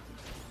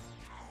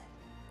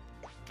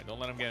 And don't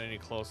let him get any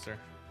closer.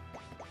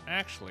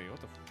 Actually, what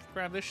the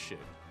grab this shit.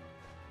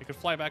 It could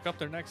fly back up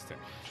there next turn.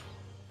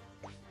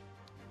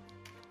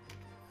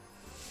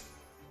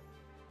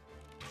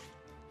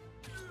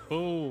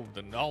 Boom,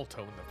 the Nalto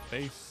in the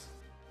face.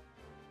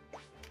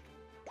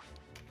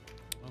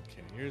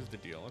 here's the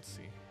deal. Let's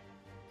see.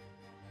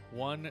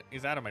 One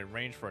is out of my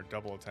range for a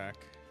double attack.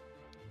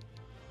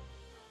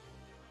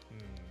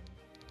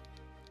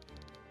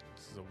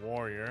 This is a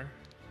warrior.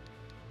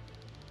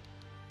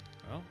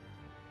 Oh,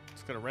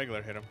 let's get a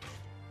regular hit him.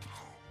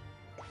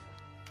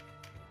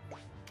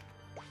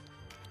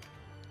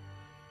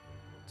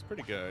 It's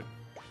pretty good.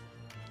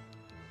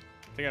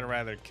 I think I'd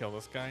rather kill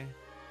this guy.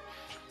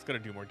 It's gonna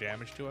do more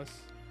damage to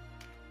us.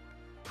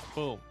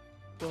 Boom,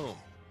 boom.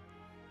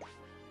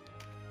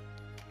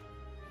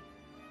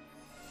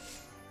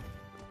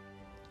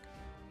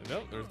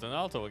 Nope, there's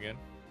Donalto again.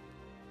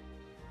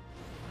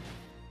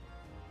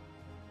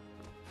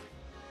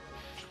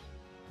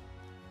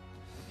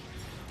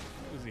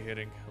 Who's he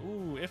hitting?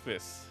 Ooh,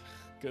 Ifis.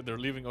 Good, they're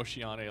leaving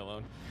OCIONNE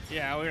alone.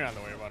 Yeah, we're not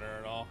gonna worry about her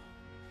at all.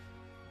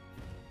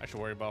 I should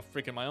worry about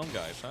freaking my own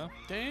guys, huh?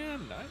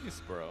 Damn,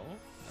 nice, bro.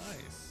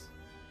 Nice.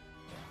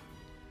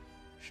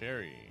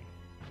 Sherry.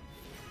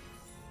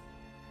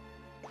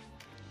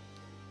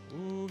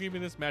 Ooh, give me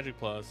this magic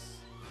plus.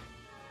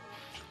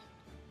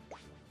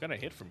 Gonna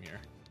hit from here.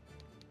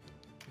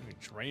 You can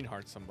drain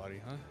heart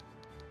somebody, huh?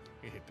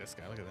 You hit this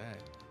guy. Look at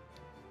that.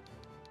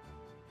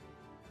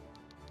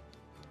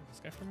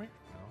 This guy from here?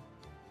 No.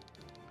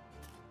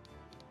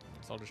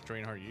 So I'll just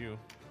drain heart you.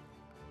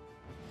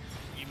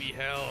 Give me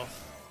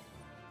health.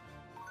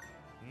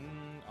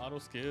 Auto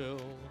skill.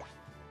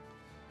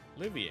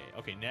 Olivier.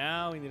 Okay,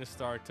 now we need to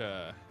start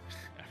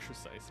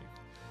exercising.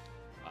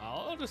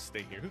 I'll just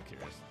stay here. Who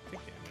cares? Take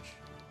damage.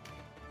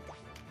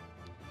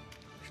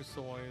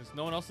 Exercise.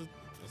 No one else is.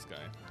 This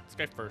guy. This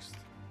guy first.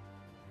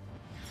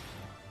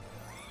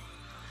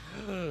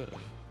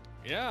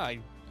 Yeah, I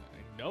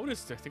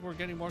noticed. I think we're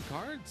getting more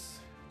cards.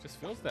 It just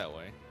feels that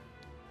way.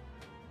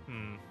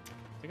 I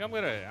think I'm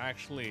gonna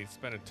actually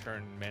spend a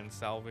turn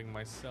men-salving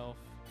myself.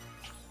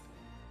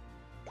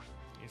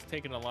 He's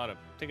taking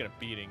a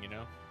beating, you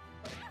know.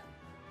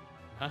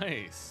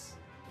 Nice.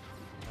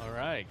 All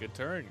right, good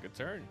turn. Good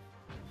turn.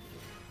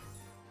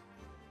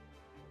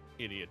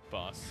 Idiot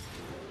boss.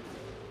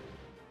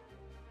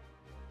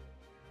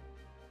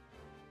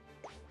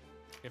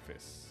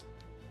 Ifis.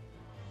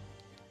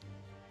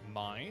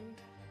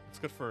 Mind? It's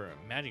good for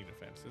magic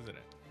defense, isn't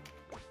it?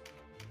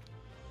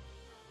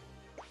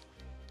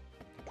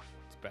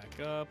 Let's back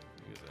up.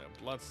 Use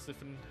a blood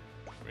siphon.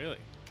 Really?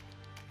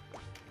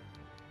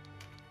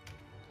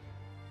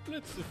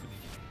 Blood siphon.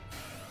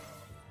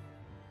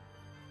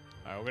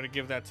 Alright, we're gonna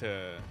give that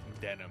to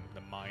Denim,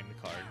 the mind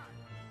card.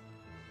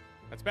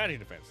 That's magic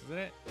defense, isn't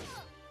it?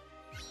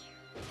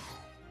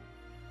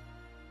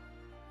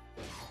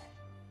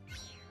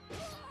 The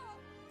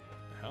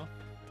hell?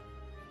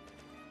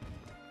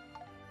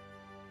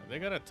 Are they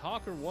gonna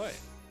talk or what?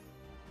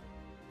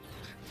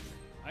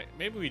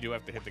 Maybe we do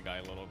have to hit the guy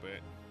a little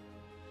bit.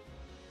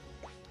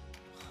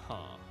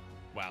 Huh.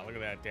 Wow, look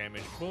at that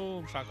damage.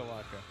 Boom,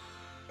 shakalaka.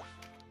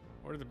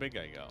 Where did the big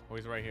guy go? Oh,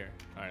 he's right here.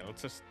 Alright,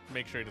 let's just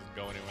make sure he doesn't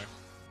go anywhere.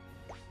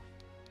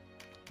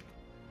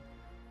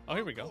 Oh,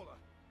 here we go.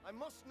 I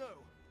must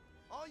know.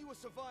 Are you a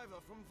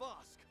survivor from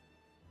Vask?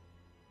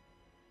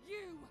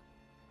 You!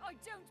 I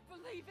don't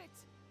believe it!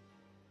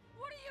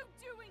 What are you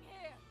doing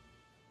here?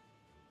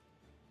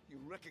 You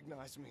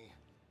recognize me.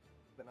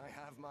 Then I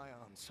have my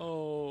answer.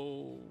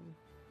 Oh.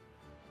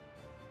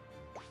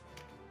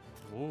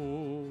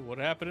 Ooh, what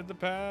happened in the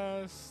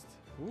past?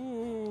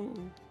 Ooh.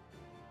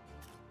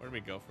 Where do we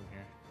go from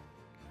here?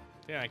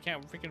 Yeah, I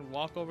can't freaking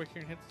walk over here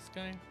and hit this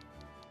guy.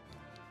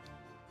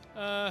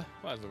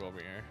 Might as well go over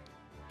here.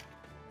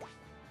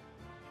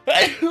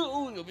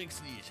 Ooh, no big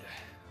sneeze.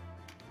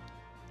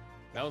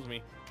 That was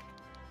me.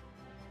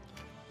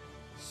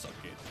 Suck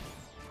it.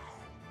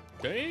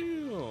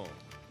 Damn.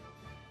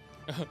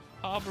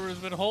 Hopper has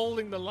been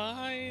holding the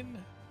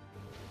line.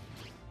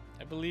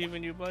 I believe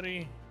in you,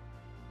 buddy.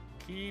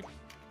 Keep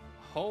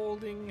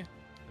holding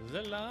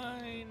the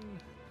line.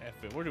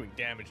 F it. We're doing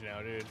damage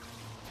now, dude.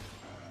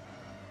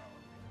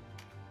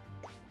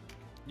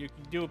 You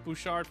can do it,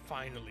 Bouchard.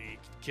 Finally, you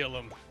can kill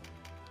him.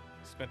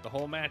 Spent the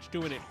whole match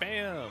doing it.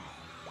 Bam.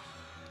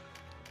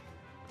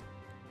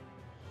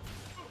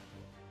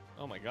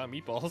 Oh my god,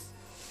 meatballs.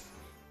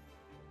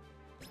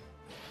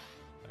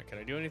 Can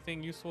I do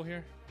anything useful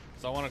here?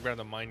 Because I want to grab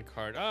the mine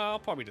card. I'll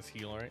probably just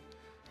heal, right?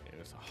 Yeah,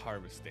 there's a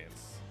harvest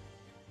dance.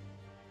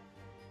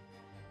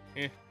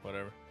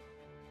 Whatever.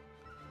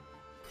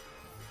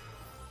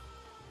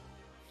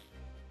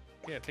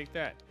 Yeah, take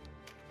that.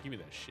 Give me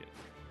that shit.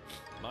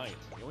 Mine.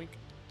 Yoink.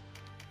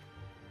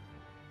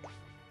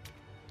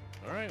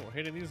 Alright, we're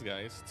hitting these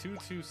guys.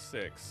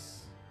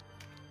 226.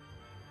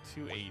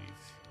 280.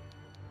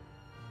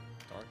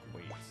 Dark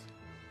weight.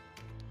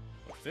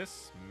 What's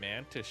this?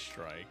 Mantis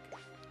strike.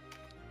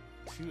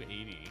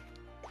 280.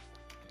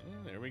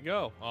 There we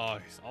go. Oh,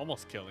 he's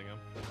almost killing him.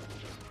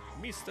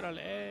 Mistral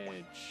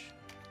Edge.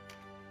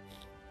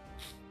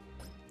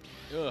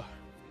 Ugh.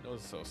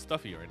 Nose is so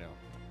stuffy right now.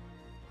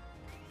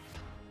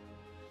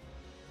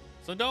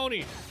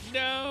 Sandoni!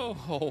 No!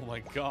 Oh my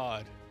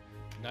god.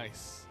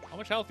 Nice. How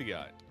much health you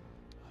got?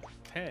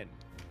 10.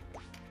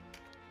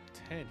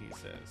 10, he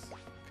says.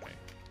 Okay.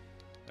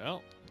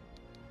 Well,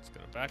 it's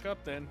gonna back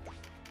up then.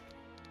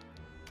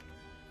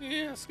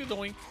 Yeah,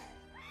 skadoink.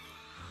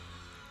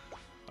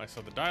 Alright,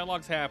 so the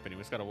dialogue's happening.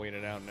 We just gotta wait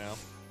it out now.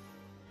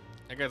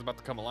 That guy's about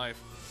to come alive.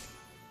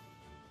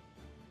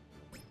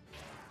 We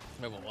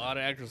have a lot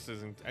of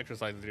exercises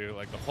to do,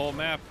 like the whole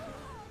map.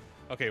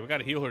 Okay, we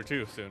gotta heal her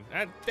too soon.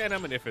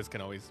 Denim and Ifis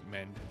can always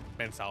mend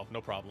south, no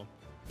problem.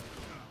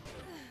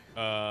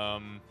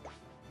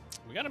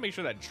 We gotta make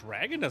sure that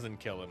dragon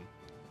doesn't kill him.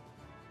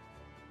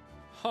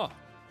 Huh.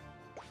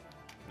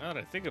 Now that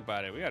I think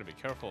about it, we gotta be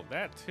careful of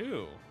that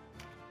too.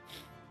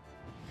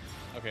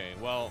 Okay,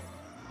 well,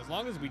 as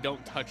long as we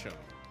don't touch him,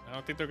 I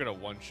don't think they're gonna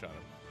one-shot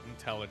him.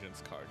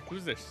 Intelligence card.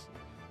 Who's this?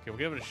 Okay, we'll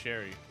give it a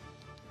Sherry.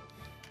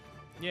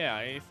 Yeah,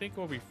 I think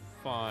we'll be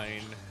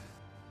fine.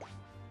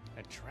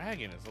 That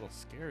dragon is a little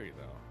scary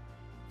though.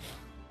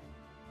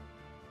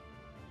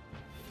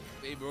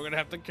 Maybe we're gonna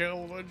have to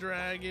kill the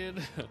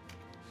dragon.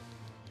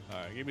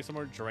 Alright, give me some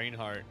more drain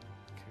heart.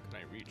 Okay, can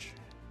I reach?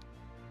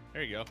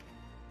 There you go.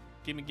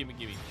 Gimme, gimme,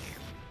 gimme.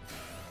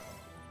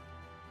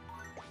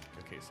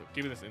 Okay, so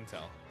give me this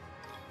intel.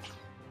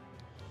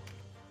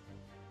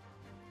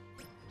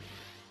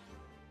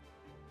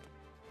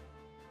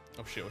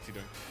 Oh shit, what's he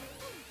doing?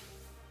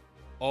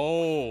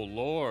 Oh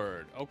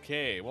lord.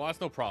 Okay, well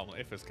that's no problem.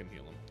 Ifis can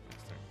heal him.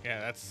 Yeah,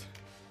 that's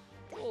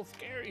a little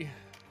scary.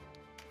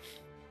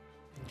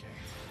 Okay.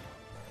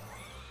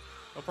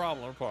 No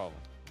problem, no problem.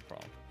 No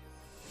problem.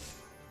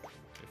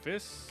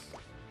 Ifis,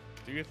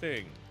 do your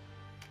thing.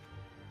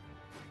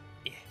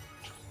 Yeah.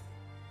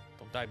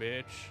 Don't die,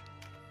 bitch.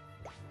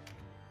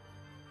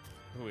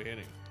 Who are we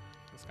hitting?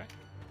 This guy?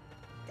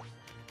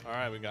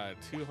 Alright, we got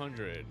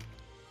 200.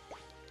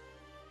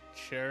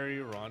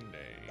 Cherry Ronde.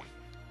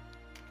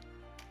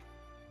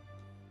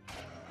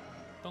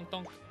 Donk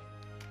donk.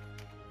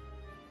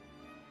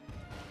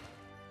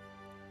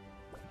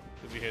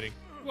 Who's he hitting?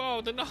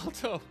 Whoa,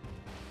 Donaldo!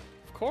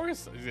 Of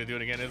course! He's gonna do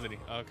it again, isn't he?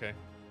 Okay. I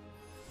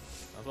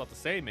was about to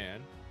say,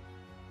 man.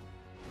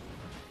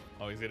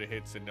 Oh, he's gonna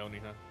hit Sindoni,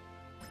 huh?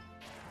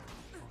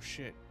 Oh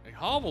shit. They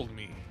hobbled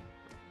me.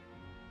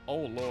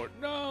 Oh lord.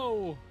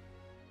 No!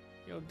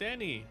 Yo,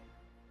 Denny.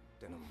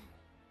 Denim,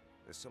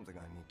 there's something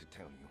I need to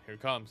tell you. Here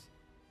it comes.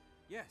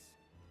 Yes.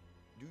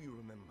 Do you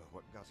remember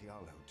what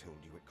Gatialo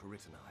told you at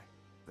Karitanai?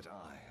 That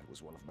I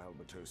was one of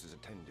Malbatos's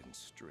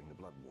attendants during the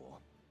Blood War.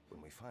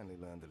 When we finally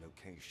learned the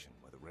location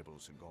where the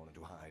rebels had gone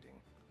into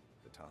hiding,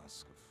 the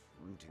task of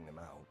rooting them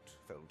out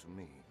fell to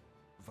me.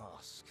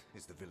 Vask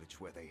is the village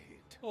where they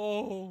hid.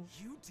 Oh.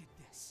 You did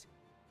this.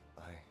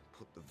 I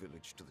put the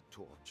village to the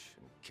torch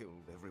and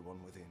killed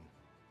everyone within,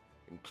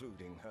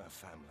 including her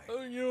family.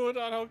 Oh, you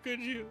not, how could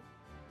you?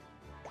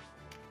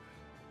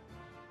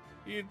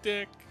 You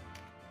dick.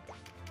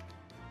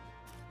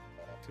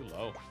 Too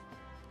low.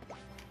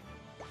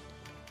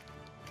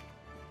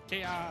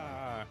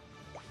 Kia!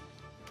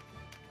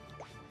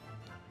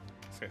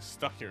 This guy's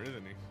stuck here,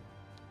 isn't he?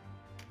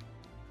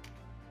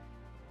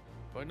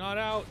 But not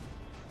out.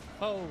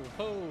 Ho,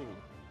 ho.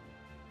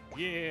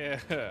 Yeah,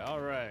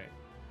 alright.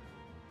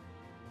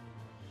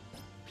 I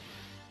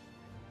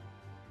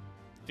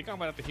think I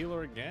might have to heal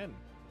her again.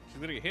 She's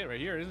gonna get hit right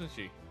here, isn't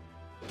she?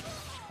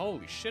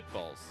 Holy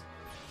shitballs.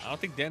 I don't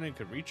think Denon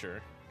could reach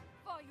her.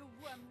 Vile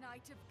worm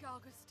knight of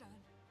Gargastan,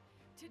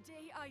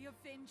 today I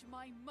avenge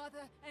my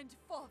mother and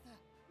father.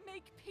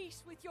 Make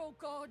peace with your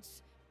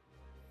gods.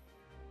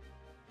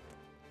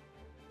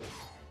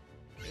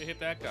 Hey, hit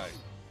that guy.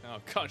 Oh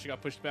god, she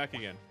got pushed back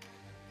again.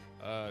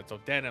 So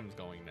Denim's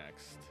going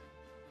next.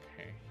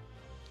 Okay.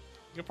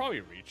 You can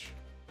probably reach.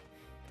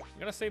 You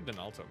gotta save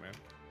Donaldo, man.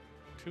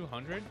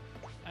 200?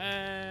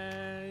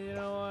 And you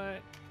know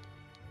what?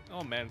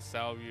 Oh man,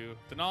 salve you.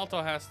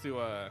 Donaldo has to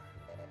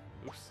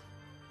oops.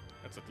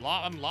 That's a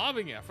I'm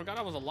lobbing it. I forgot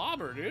I was a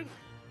lobber, dude.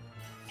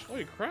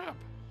 Holy crap.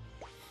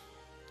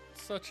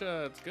 Such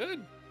a it's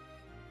good.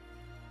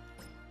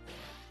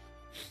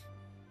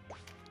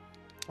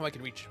 Oh, I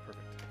can reach.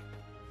 Perfect.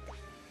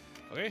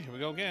 Okay, here we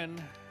go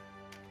again.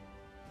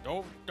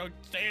 Don't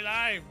stay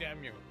alive,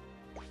 damn you.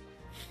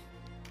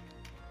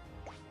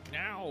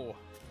 Now. What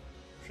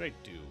should I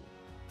do?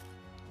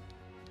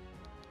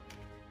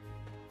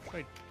 What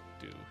should I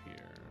do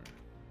here?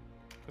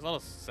 There's a lot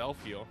of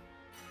self-heal.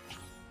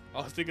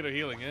 I was thinking of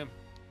healing him.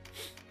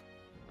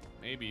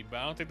 Maybe, but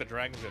I don't think the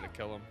dragon's gonna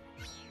kill him.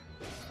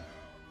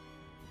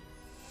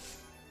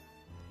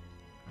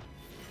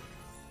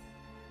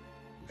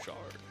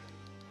 Bouchard.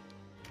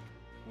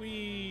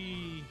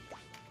 Whee!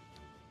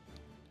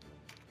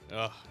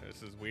 Ugh,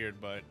 this is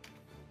weird, but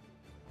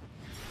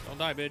don't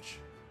die, bitch.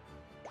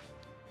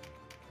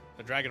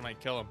 The dragon might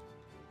kill him.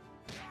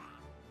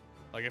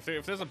 Like if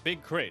there's a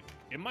big crit,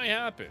 it might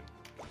happen.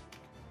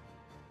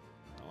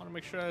 I want to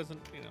make sure that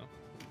doesn't, you know,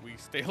 we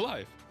stay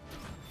alive.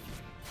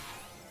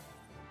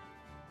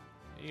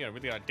 You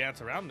really gotta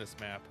dance around this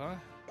map, huh?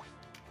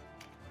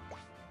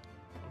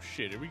 Oh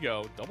shit, here we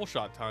go. Double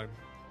shot time.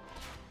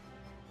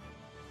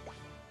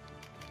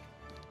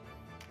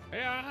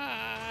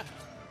 Yeah.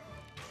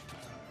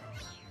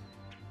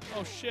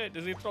 Oh shit,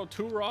 does he throw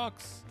 2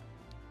 rocks?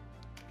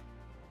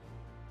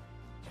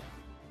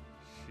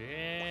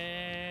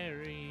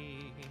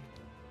 Sherry.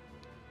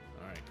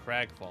 Alright,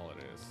 Cragfall it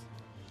is.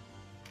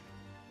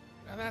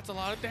 And that's a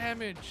lot of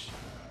damage.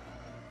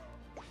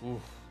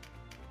 Oof.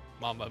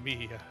 Mamma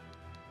mia.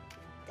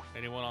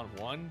 Anyone on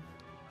one?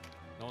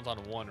 No one's on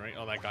one, right?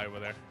 Oh, that guy over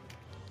there.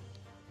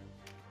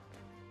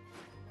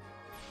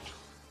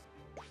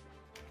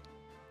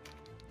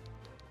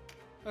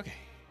 Okay.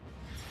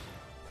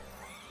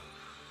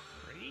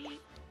 Ready?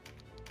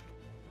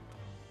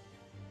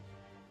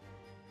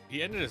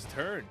 He ended his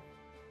turn.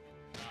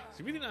 Does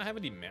he really not have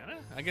any mana?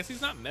 I guess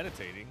he's not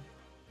meditating.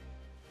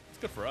 It's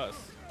good for us.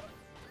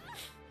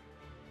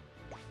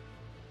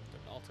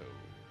 Alto.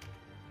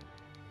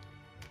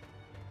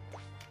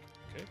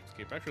 Okay, let's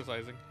keep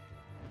exercising.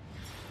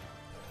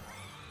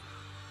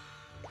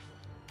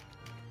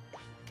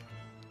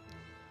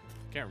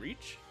 Can't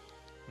reach?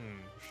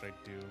 What should I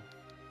do?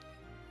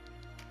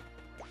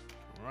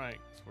 Alright,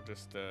 so we'll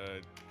just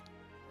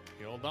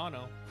heal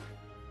Dono.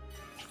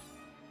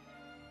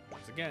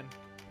 Once again,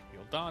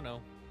 heal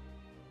Dono.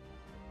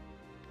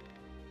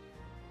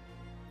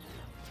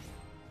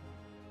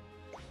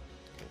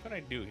 What can I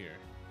do here?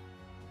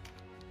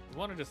 I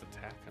want to just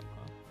attack him,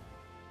 huh?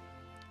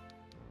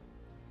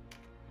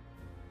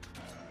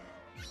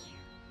 I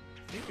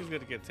think he's gonna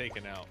get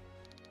taken out.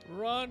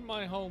 Run,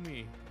 my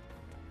homie.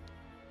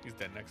 He's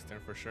dead next turn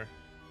for sure.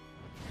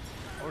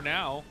 Or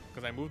now,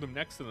 because I moved him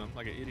next to them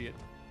like an idiot.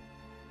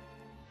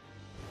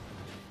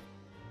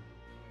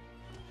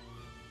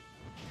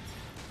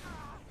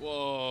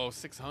 Whoa,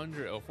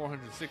 600. Oh,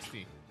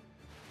 460.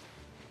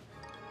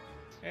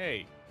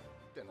 Hey.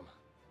 Denim,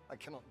 I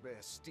cannot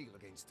bear steel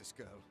against this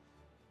girl.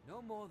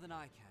 No more than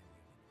I can,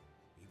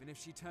 Union. Even if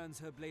she turns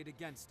her blade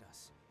against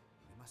us,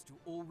 we must do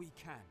all we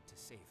can to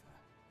save her.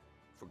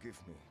 Forgive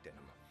me, Denim.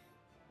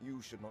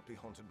 You should not be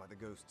haunted by the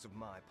ghosts of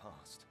my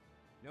past.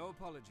 No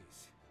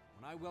apologies.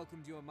 When I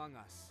welcomed you among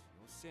us,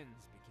 your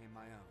sins became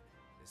my own.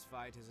 This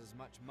fight is as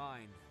much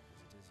mine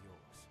as it is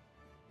yours.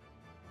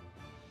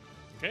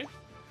 Okay.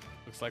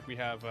 Looks like we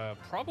have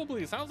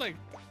probably, it sounds like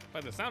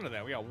by the sound of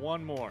that, we got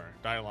one more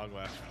dialogue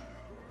left.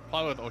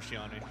 Probably with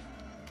OCIONNE.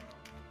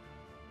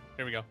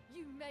 Here we go.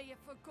 You may have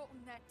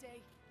forgotten that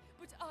day,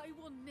 but I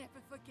will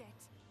never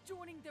forget.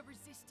 Joining the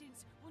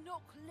resistance will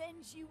not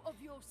cleanse you of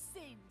your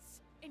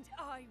sins, and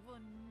I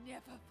will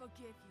never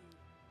forgive you.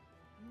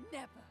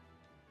 Never.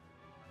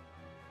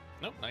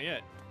 Nope, not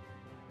yet.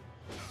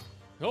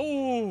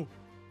 Oh,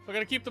 I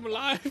gotta keep them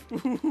alive.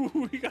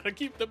 We gotta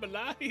keep them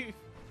alive.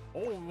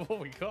 Oh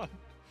my god.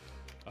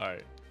 All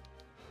right.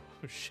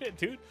 Oh, shit,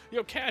 dude.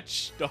 Yo,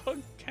 catch,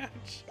 dog.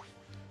 Catch.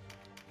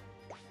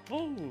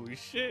 Holy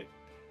shit.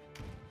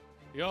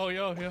 Yo.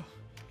 Yo,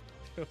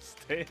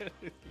 stay.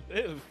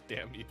 Live,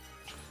 damn you.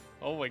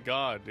 Oh my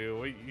god, dude.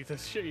 What the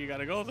shit you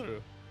gotta go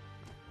through.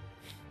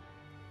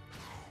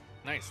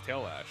 Nice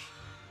tail lash.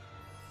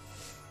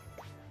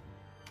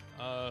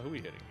 Who we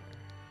hitting here?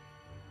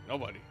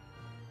 Nobody.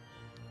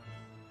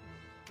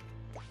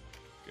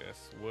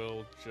 Guess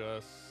we'll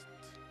just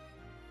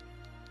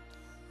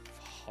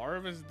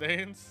harvest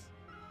dance.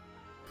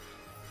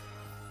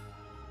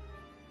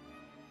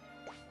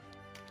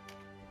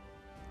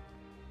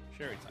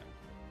 Cherry time.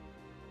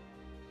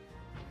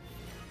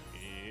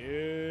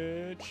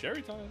 It's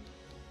cherry time.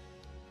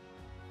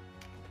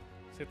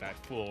 Let's hit that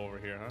fool over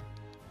here, huh?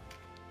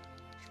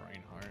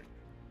 Train heart.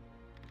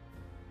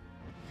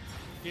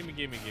 Gimme.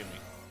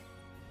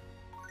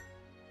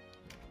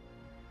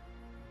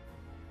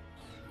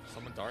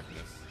 Summon darkness.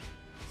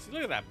 See,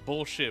 look at that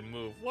bullshit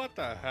move. What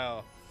the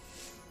hell?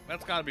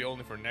 That's gotta be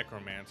only for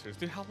necromancers.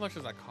 Dude, how much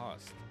does that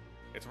cost?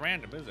 It's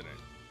random, isn't it?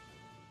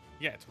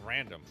 Yeah, it's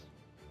random.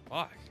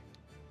 Fuck.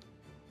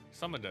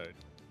 Summoned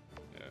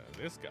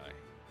this guy.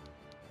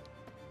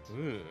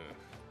 Ugh.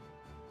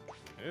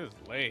 It is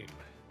lame.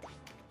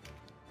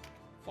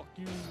 Fuck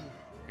you.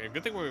 Okay,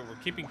 good thing we're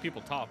keeping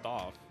people topped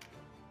off.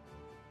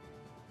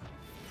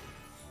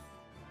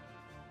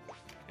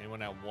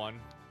 Anyone at one?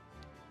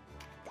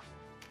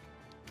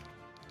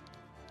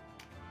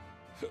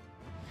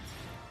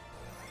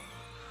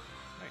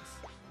 Nice.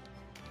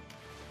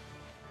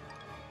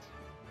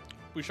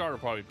 Bouchard will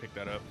probably pick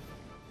that up.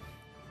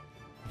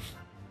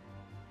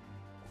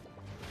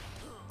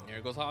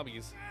 There goes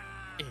hobbies.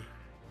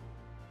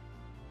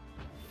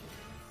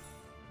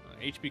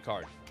 HP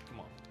card. Come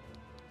on.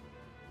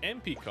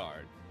 MP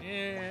card. Yeah.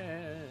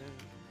 It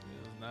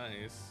was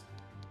nice.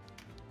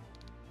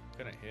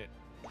 Gonna hit.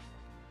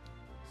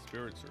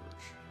 Spirit Surge.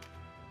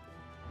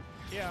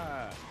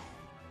 Yeah.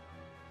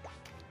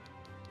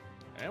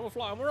 And we're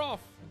flying. We're off.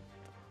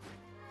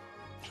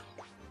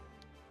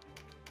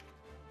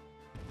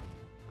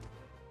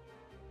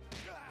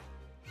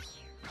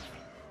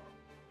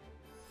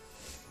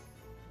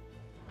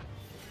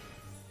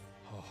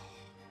 Oh,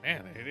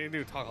 man, they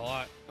do talk a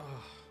lot. Oh.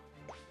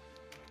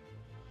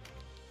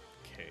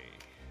 Okay.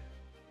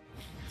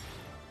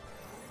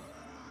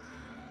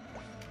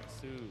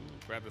 So,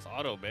 grab this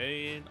auto,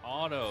 man.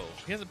 Auto.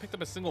 He hasn't picked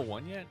up a single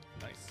one yet?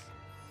 Nice.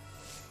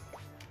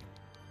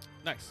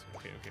 Nice.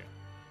 Okay.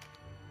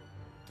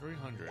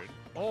 300.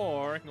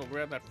 Or I can go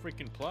grab that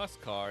freaking plus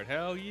card.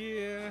 Hell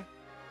yeah.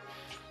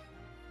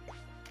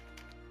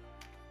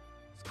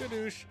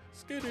 Skadoosh.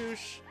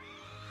 Skadoosh.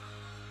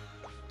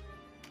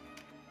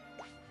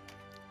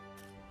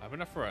 I have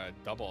enough for a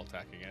double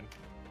attack again.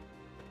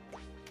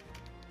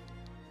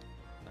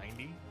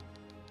 90.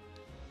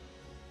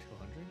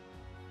 200.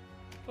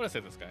 What did I say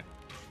this guy?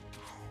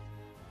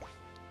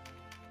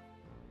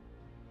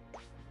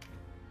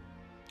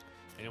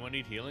 Anyone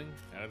need healing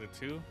out of the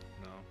two?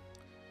 No.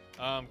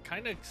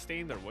 Kind of stay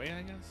in their way,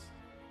 I guess.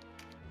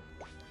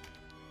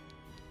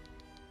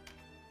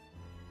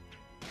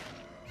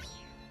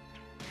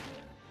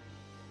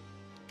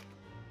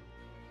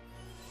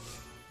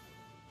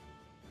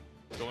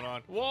 What's going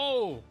on?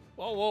 Whoa!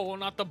 Whoa, whoa, whoa,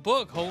 not the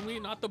book,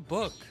 homie, not the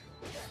book.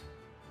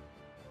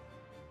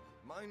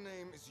 My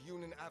name is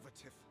Yunin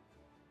Avatif.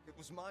 It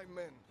was my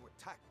men who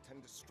attacked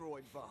and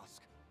destroyed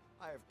Vask.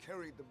 I have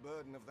carried the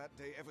burden of that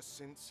day ever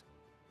since.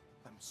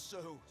 I'm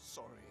so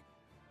sorry.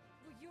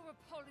 Will your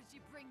apology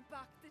bring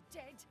back the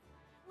dead?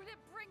 Will it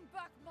bring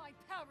back my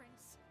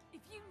parents?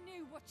 If you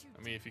knew what you I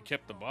mean, did if you was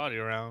kept the wrong, body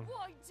around.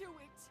 why do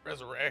it?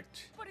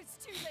 Resurrect. But it's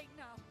too late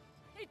now.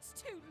 It's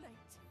too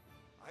late.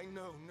 I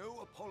know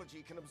no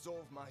apology can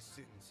absolve my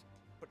sins,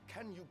 but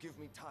can you give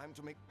me time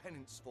to make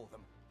penance for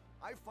them?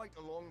 I fight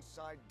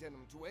alongside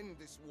Denim to end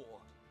this war,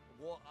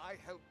 a war I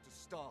helped to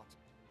start.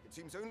 It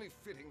seems only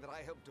fitting that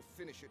I helped to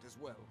finish it as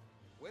well.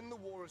 When the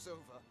war is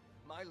over,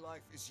 my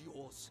life is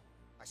yours.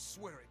 I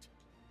swear it.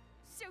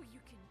 So you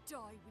can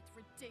die with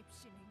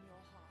redemption in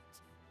your heart.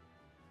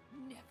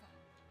 Never.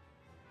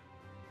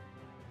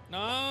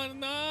 No,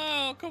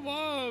 no, come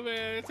on,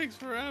 man. It takes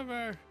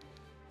forever.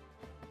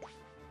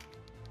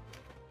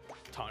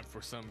 Time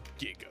for some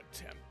Giga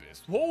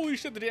Tempest. Holy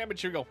shit, the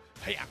damage. Here we go.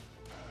 Hey-ya.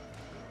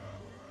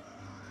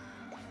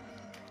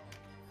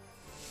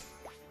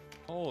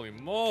 Holy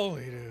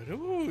moly, dude.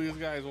 Ooh, these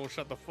guys won't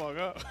shut the fuck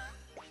up.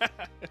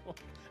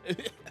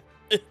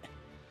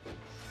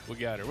 We'll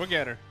get her. We'll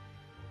get her.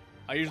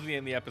 I usually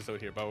end the episode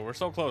here, but we're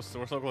so close.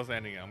 We're so close to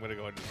ending it. I'm going to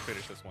go ahead and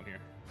finish this one here.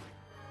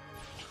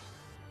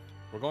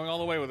 We're going all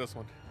the way with this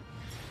one.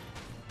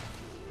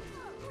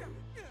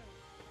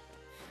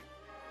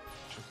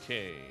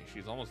 Okay,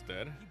 she's almost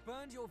dead. He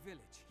burned your village.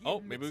 He Oh,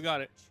 maybe we admits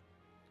got it.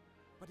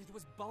 But it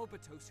was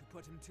Balbatos who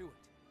put him to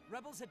it.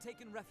 Rebels had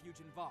taken refuge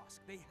in Vask.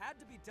 They had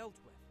to be dealt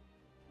with.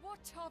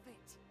 What of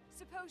it?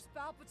 Suppose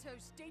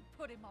Balbatos did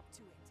put him up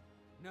to it.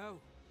 No,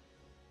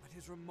 but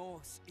his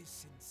remorse is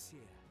sincere.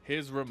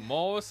 His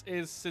remorse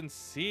is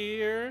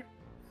sincere.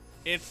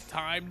 It's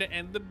time to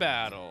end the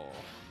battle.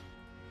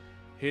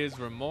 His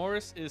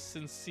remorse is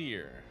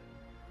sincere.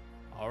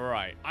 All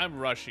right, I'm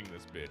rushing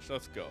this bitch.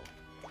 Let's go.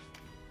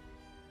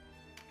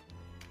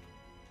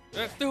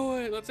 Let's do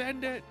it. Let's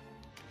end it.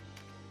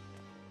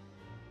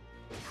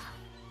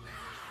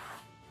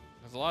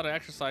 There's a lot of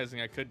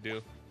exercising I could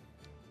do.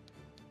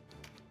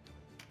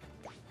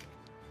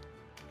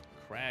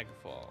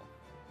 Cragfall.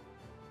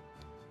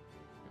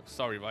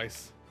 Sorry,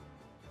 Vice.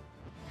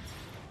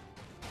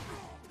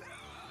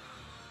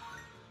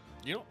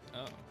 You know,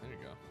 oh, there you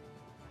go.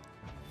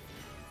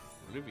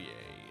 Olivier.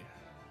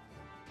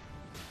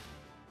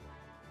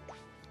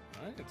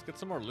 Alright, let's get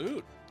some more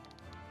loot.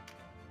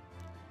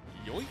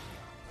 Yoink.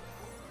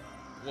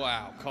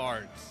 Wow,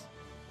 cards.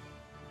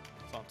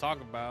 That's what I'm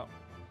talking about.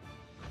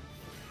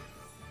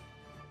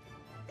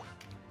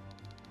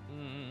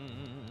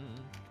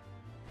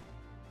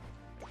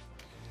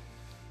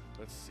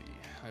 Let's see.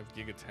 I have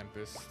Giga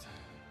Tempest.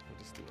 We'll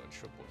just do a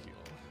triple heal.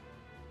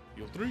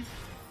 Heal 3.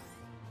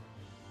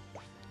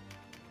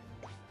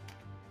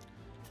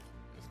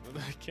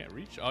 I can't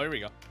reach. Oh, here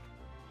we go.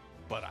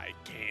 But I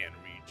can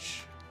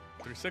reach.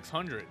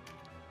 600.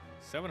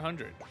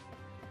 700.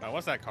 Now,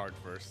 what's that card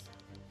first?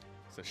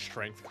 It's a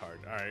strength card.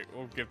 All right,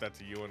 we'll give that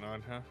to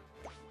UANNONNE, huh?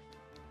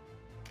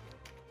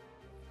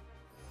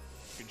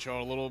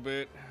 Control a little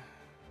bit.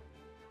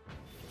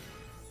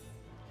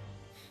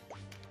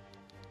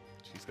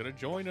 She's gonna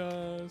join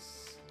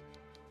us.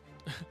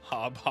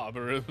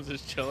 Hobbarums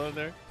is chilling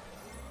there.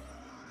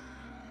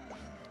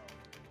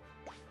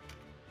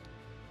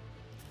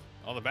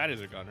 All the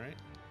baddies are gone, right?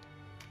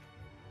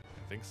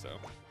 I think so.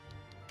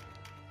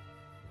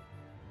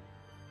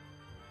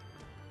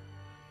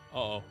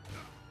 Uh-oh.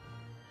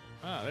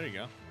 Ah, there you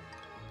go.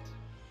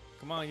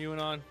 Come on,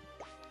 UANNONNE.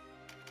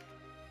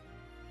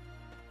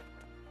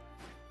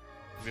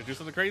 You gonna do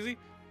something crazy?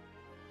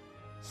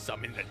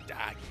 Summon the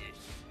darkness.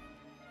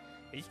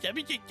 Hey,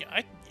 summon the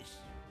darkness.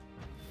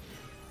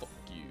 Fuck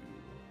you.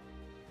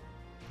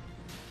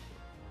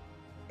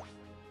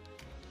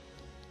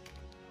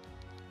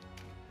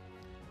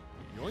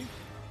 Yoink.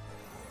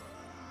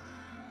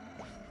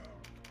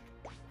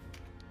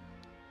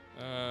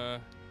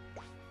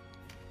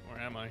 Where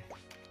am I?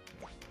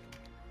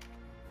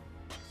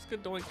 Just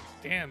good doink.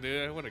 Damn,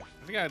 dude. I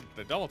think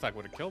the double attack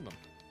would have killed them.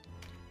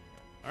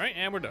 Alright,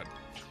 and we're done.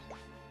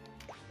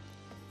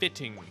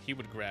 Fitting he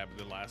would grab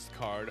the last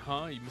card,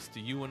 huh? You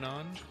Mr.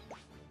 UANNONNE?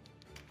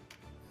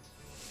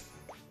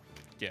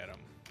 Get him.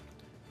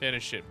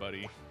 Finish it,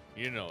 buddy.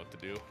 You know what to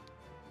do.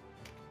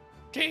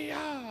 Kia!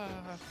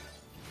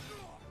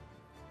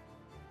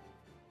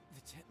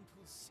 The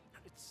temple's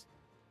secrets.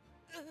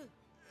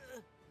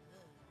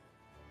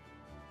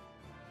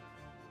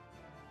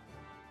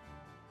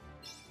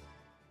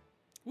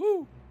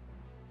 Woo!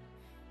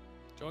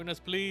 Join us,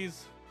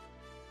 please.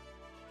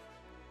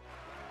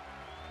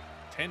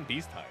 10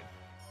 beast hide.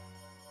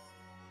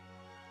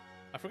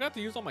 I forgot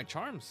to use all my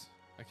charms.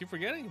 I keep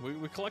forgetting.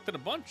 We collected a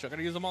bunch. I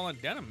gotta use them all on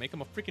Denim. Make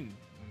him a freaking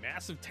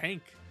massive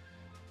tank.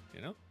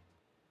 You know?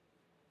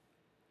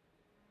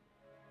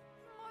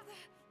 Mother,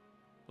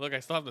 Look, I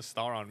still have the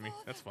star on me.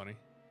 That's funny.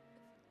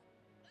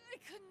 I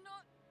could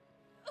not.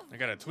 I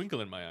got a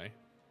twinkle in my eye.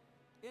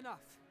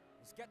 Enough.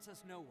 This gets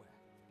us nowhere.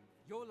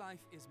 Your life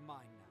is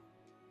mine now.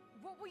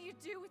 What will you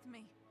do with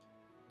me?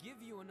 Give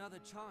you another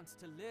chance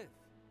to live.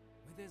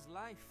 With his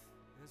life,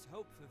 there's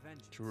hope for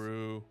vengeance.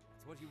 True.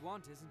 That's what you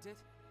want, isn't it?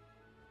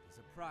 There's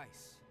a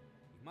price.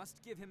 You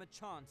must give him a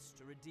chance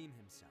to redeem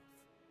himself.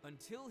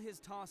 Until his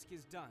task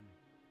is done,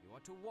 you are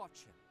to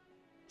watch him,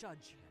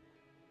 judge him.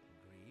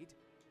 Agreed?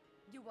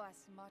 You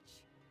ask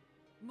much.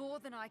 More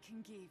than I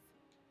can give.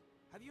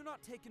 Have you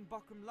not taken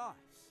Bokram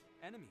lives,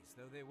 enemies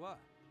though they were?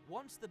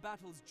 Once the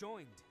battle's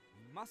joined,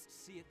 you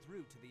must see it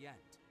through to the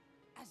end.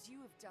 As you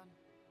have done.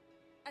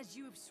 As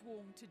you have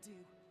sworn to do.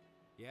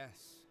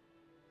 Yes,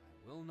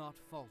 I will not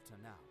falter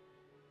now.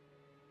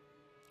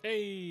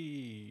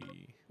 Hey!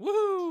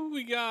 Woo!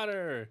 We got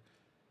her!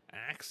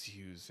 Axe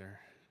user.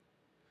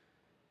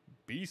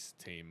 Beast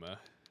tamer.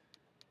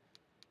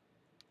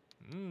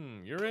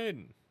 You're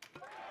in.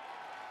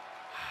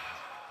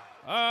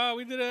 Ah,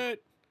 we did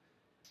it!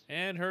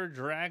 And her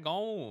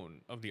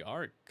dragon of the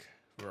Ark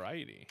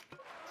variety.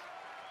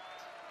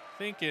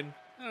 Thinking,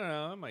 I don't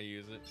know, I might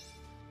use it.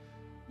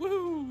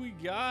 Woo! We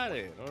got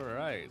it!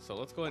 Alright, so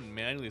let's go ahead and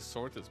manually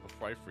sort this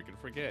before I freaking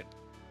forget.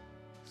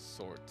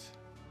 Sort.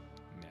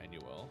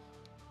 Manual.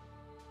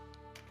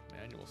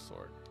 Manual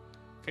sort.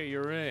 Okay,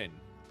 you're in.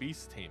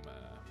 Beast tamer.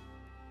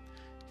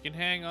 You can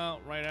hang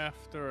out right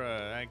after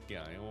that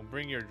guy, and we'll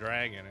bring your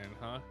dragon in,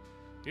 huh?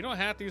 You don't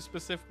have to use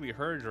specifically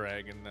her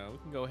dragon, though. We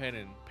can go ahead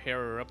and pair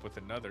her up with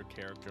another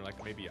character,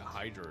 like maybe a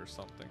Hydra or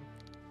something.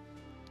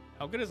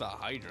 How good is a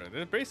Hydra?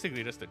 They're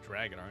basically just a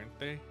dragon, aren't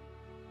they?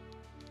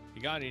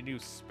 You got any new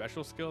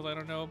special skills I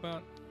don't know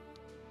about?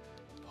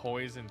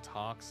 Poison,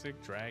 toxic,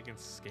 dragon,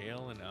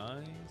 scale, and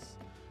eyes.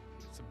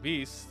 It's a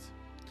beast.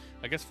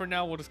 I guess for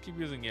now we'll just keep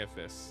using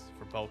Ifis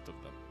for both of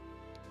them.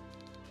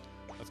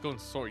 Let's go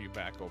and sort you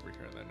back over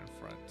here then in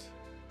front.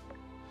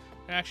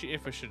 Actually,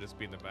 Ifis should just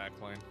be in the back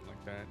line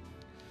like that.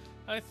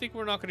 I think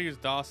we're not going to use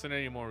Dawson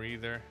anymore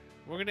either.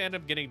 We're going to end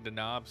up getting the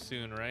knob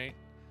soon, right?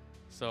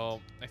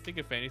 So I think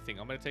if anything,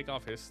 I'm going to take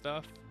off his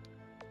stuff.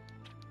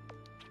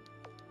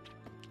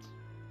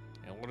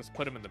 And we'll just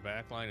put him in the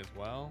back line as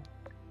well.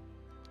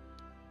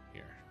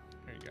 Here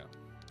you go.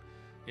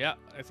 Yeah,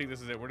 I think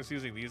this is it. We're just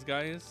using these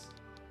guys.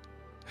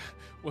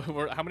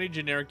 How many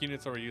generic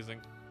units are we using?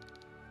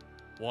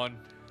 1,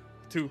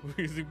 2.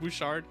 We're using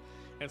Bouchard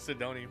and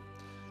Sidoni.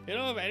 You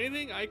know, if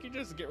anything, I could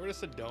just get rid of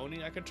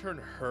Sidoni. I could turn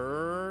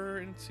her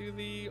into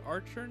the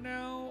archer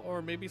now,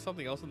 or maybe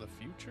something else in the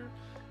future.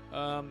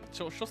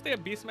 She'll stay a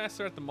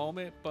Beastmaster at the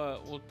moment,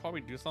 but we'll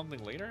probably do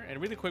something later. And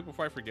really quick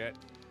before I forget,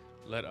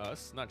 let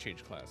us not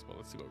change class, but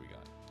let's see what we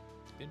got.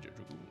 Ninja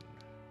Dragoon.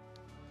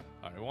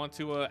 All right, we want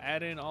to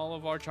add in all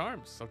of our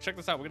charms. So check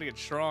this out. We're gonna get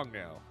strong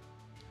now.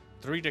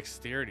 3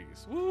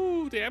 dexterities.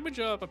 Woo! Damage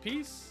up a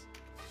piece.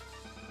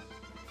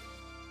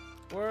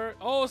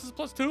 Oh, this is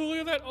 +2. Look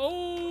at that.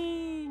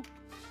 Oh!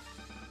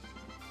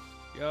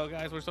 Yo,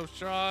 guys, we're so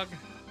strong.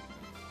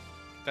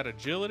 Get that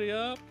agility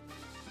up.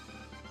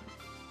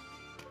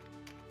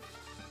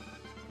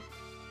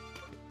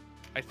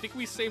 I think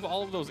we save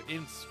all of those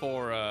ints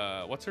for,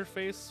 what's her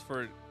face?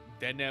 For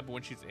Deneb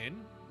when she's in.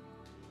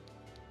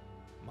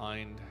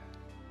 Mind.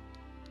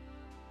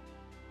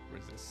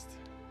 Resist.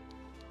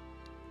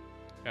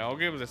 Yeah, I'll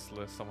give this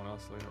list someone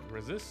else later.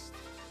 Resist.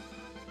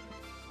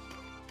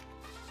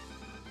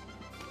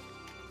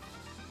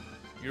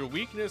 Your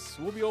weakness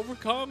will be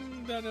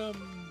overcome,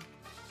 Denim.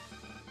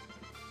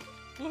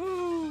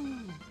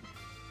 Woohoo!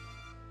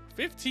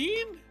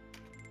 15?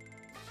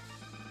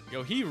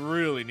 Yo, he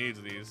really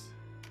needs these.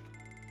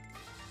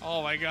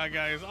 Oh my god,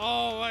 guys.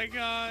 Oh my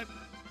god.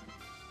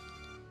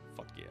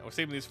 Fuck yeah. We're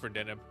saving these for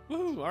Denim.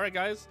 Woo! Alright,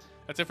 guys.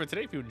 That's it for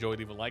today. If you enjoyed,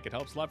 leave a like. It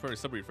helps a lot for a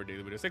subread for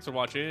daily videos. Thanks for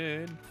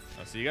watching.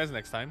 I'll see you guys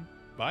next time.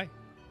 Bye.